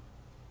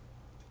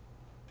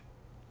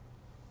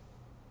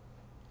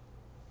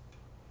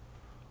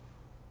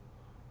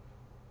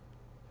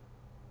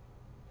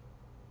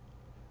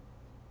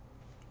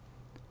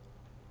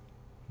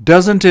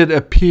 Doesn't it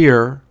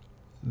appear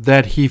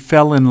that he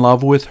fell in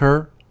love with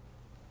her?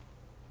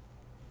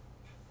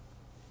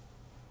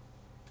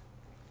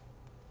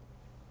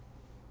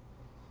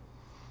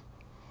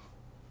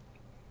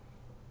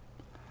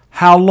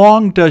 How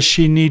long does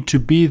she need to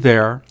be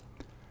there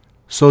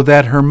so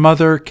that her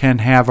mother can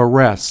have a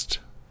rest?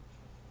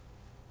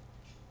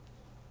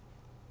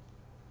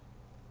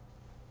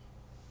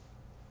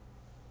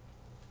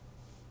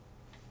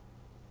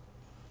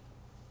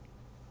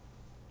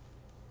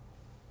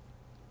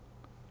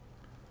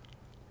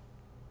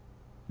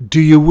 Do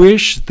you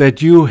wish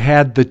that you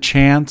had the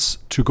chance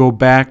to go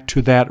back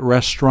to that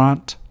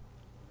restaurant?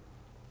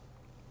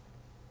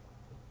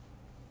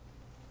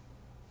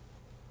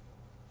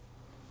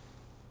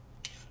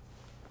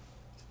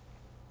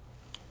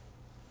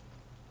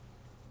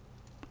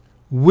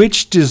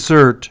 Which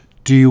dessert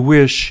do you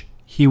wish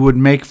he would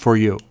make for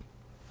you?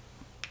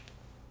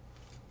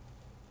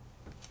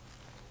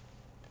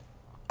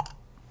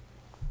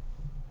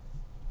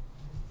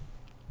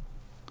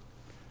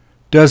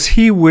 Does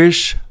he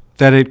wish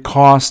that it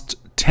cost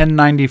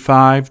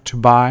 $10.95 to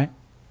buy?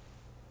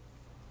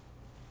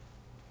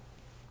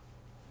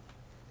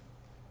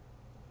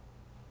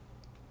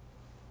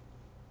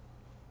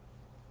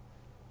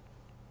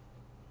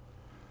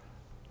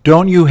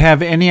 Don't you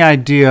have any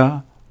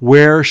idea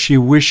where she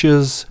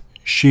wishes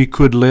she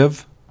could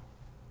live?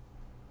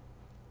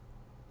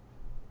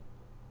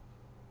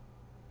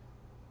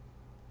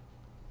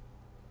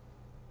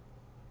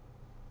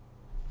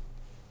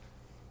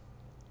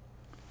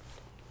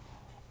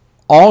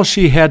 All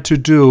she had to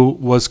do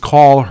was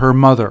call her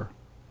mother.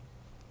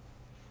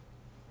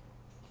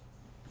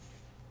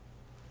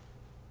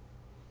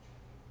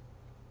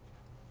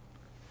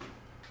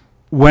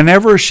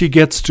 Whenever she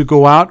gets to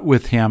go out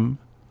with him,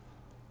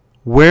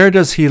 where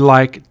does he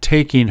like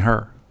taking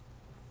her?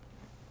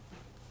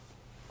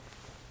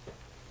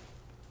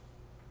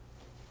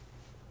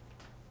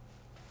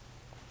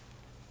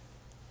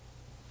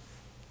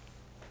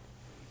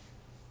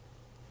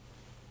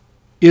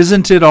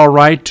 Isn't it all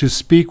right to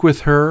speak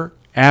with her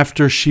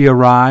after she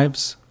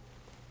arrives?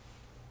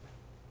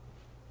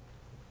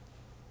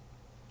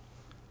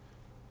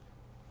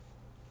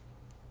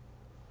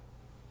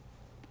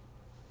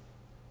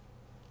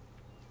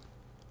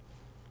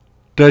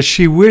 Does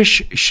she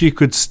wish she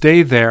could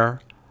stay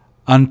there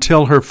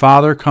until her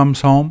father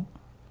comes home?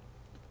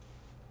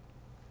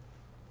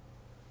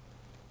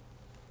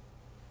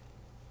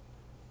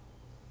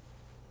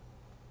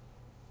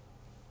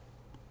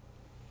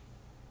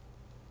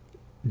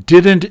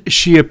 Didn't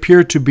she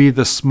appear to be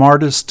the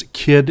smartest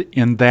kid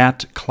in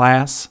that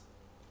class?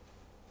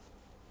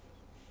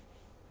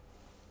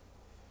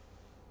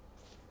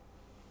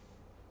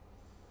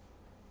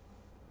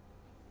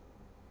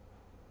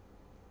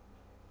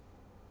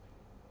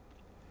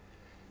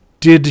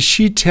 Did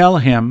she tell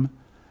him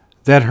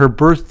that her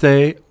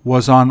birthday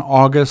was on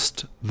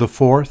August the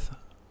 4th?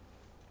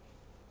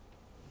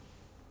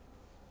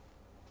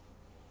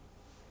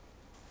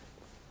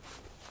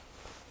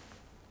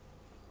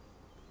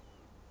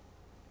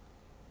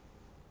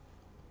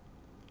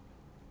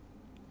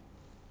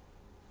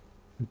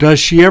 Does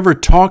she ever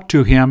talk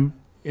to him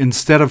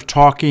instead of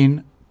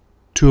talking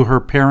to her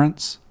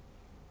parents?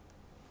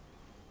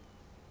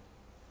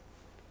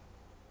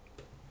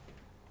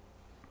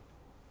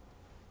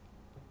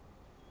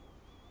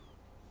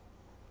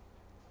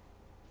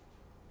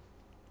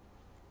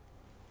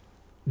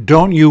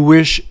 Don't you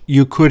wish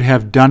you could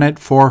have done it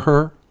for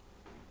her?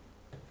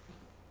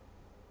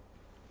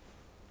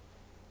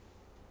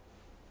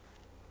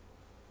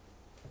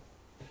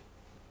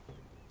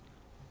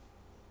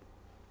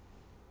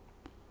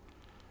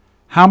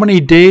 How many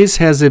days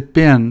has it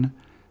been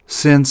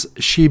since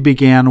she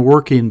began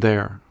working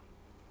there?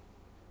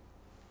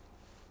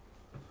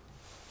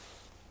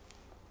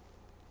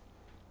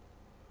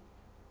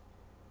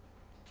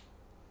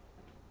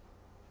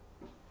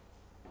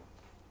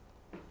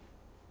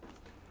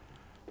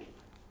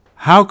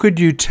 How could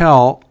you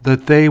tell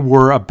that they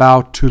were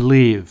about to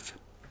leave?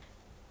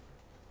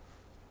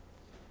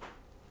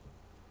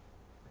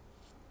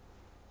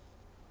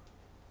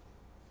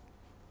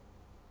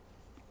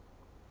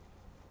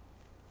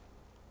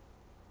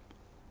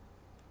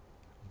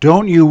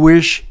 Don't you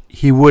wish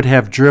he would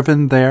have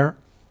driven there?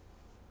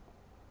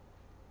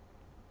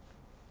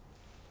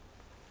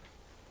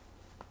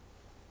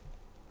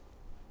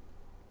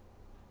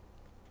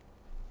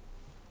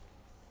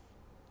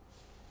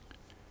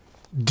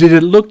 Did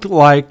it look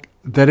like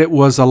that it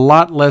was a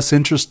lot less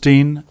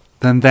interesting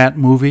than that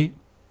movie?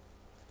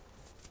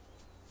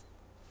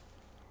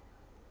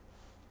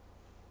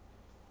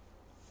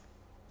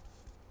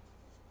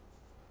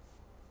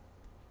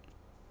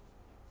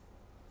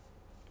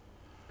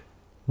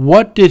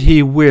 What did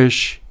he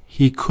wish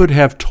he could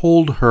have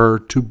told her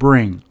to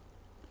bring?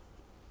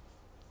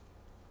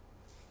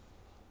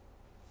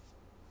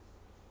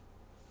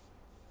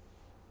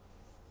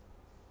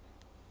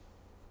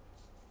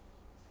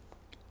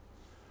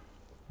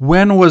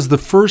 When was the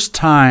first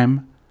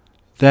time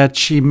that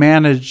she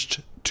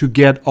managed to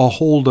get a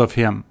hold of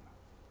him?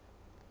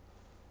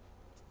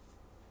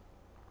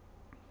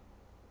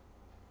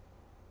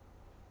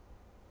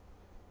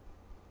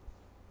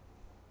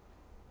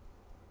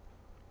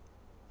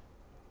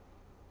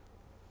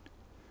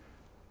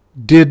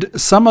 Did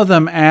some of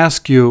them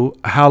ask you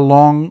how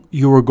long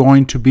you were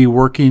going to be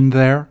working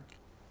there?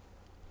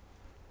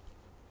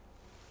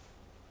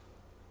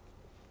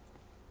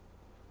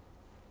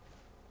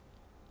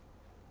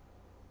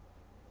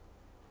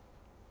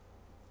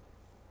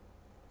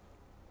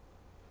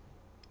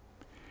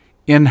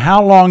 In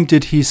how long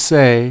did he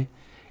say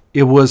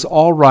it was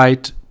all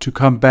right to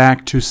come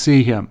back to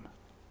see him?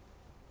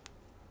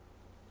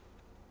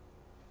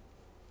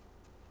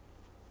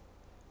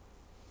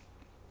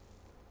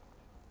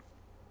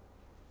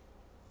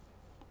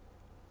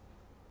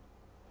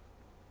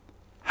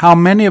 How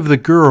many of the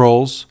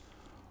girls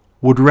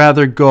would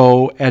rather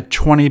go at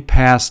 20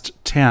 past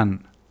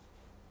 10?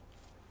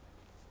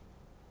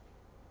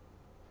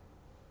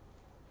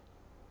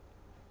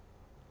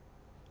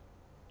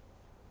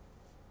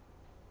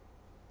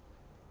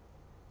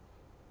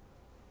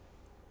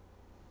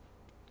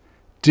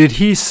 Did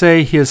he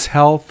say his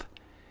health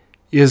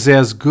is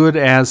as good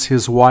as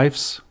his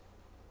wife's?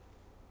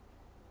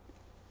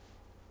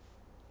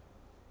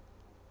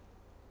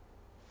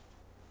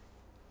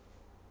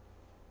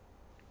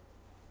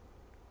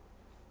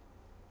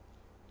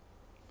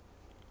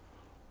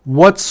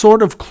 What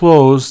sort of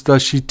clothes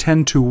does she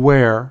tend to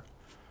wear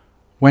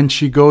when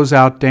she goes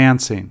out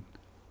dancing?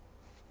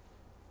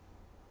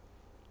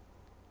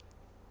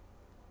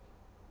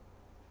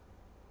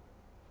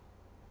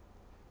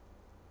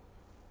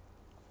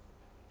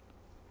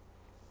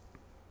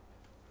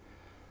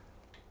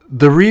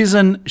 The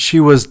reason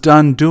she was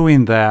done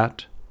doing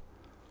that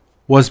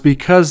was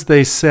because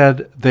they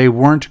said they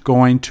weren't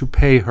going to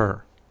pay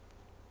her.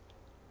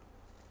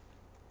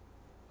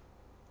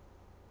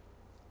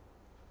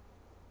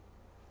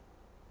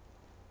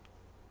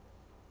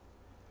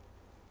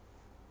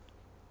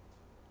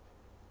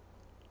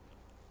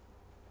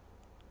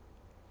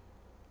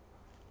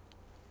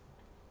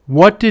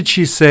 What did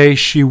she say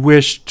she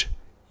wished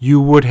you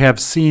would have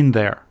seen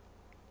there?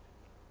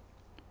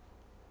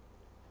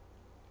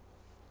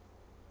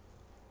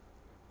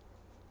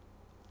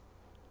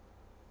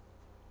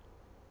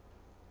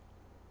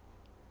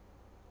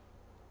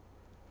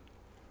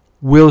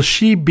 Will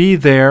she be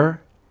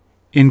there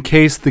in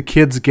case the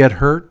kids get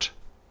hurt?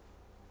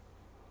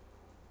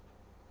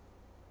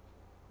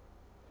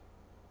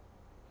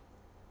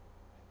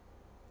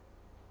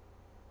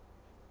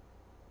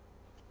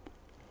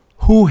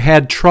 Who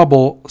had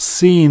trouble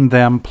seeing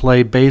them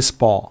play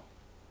baseball?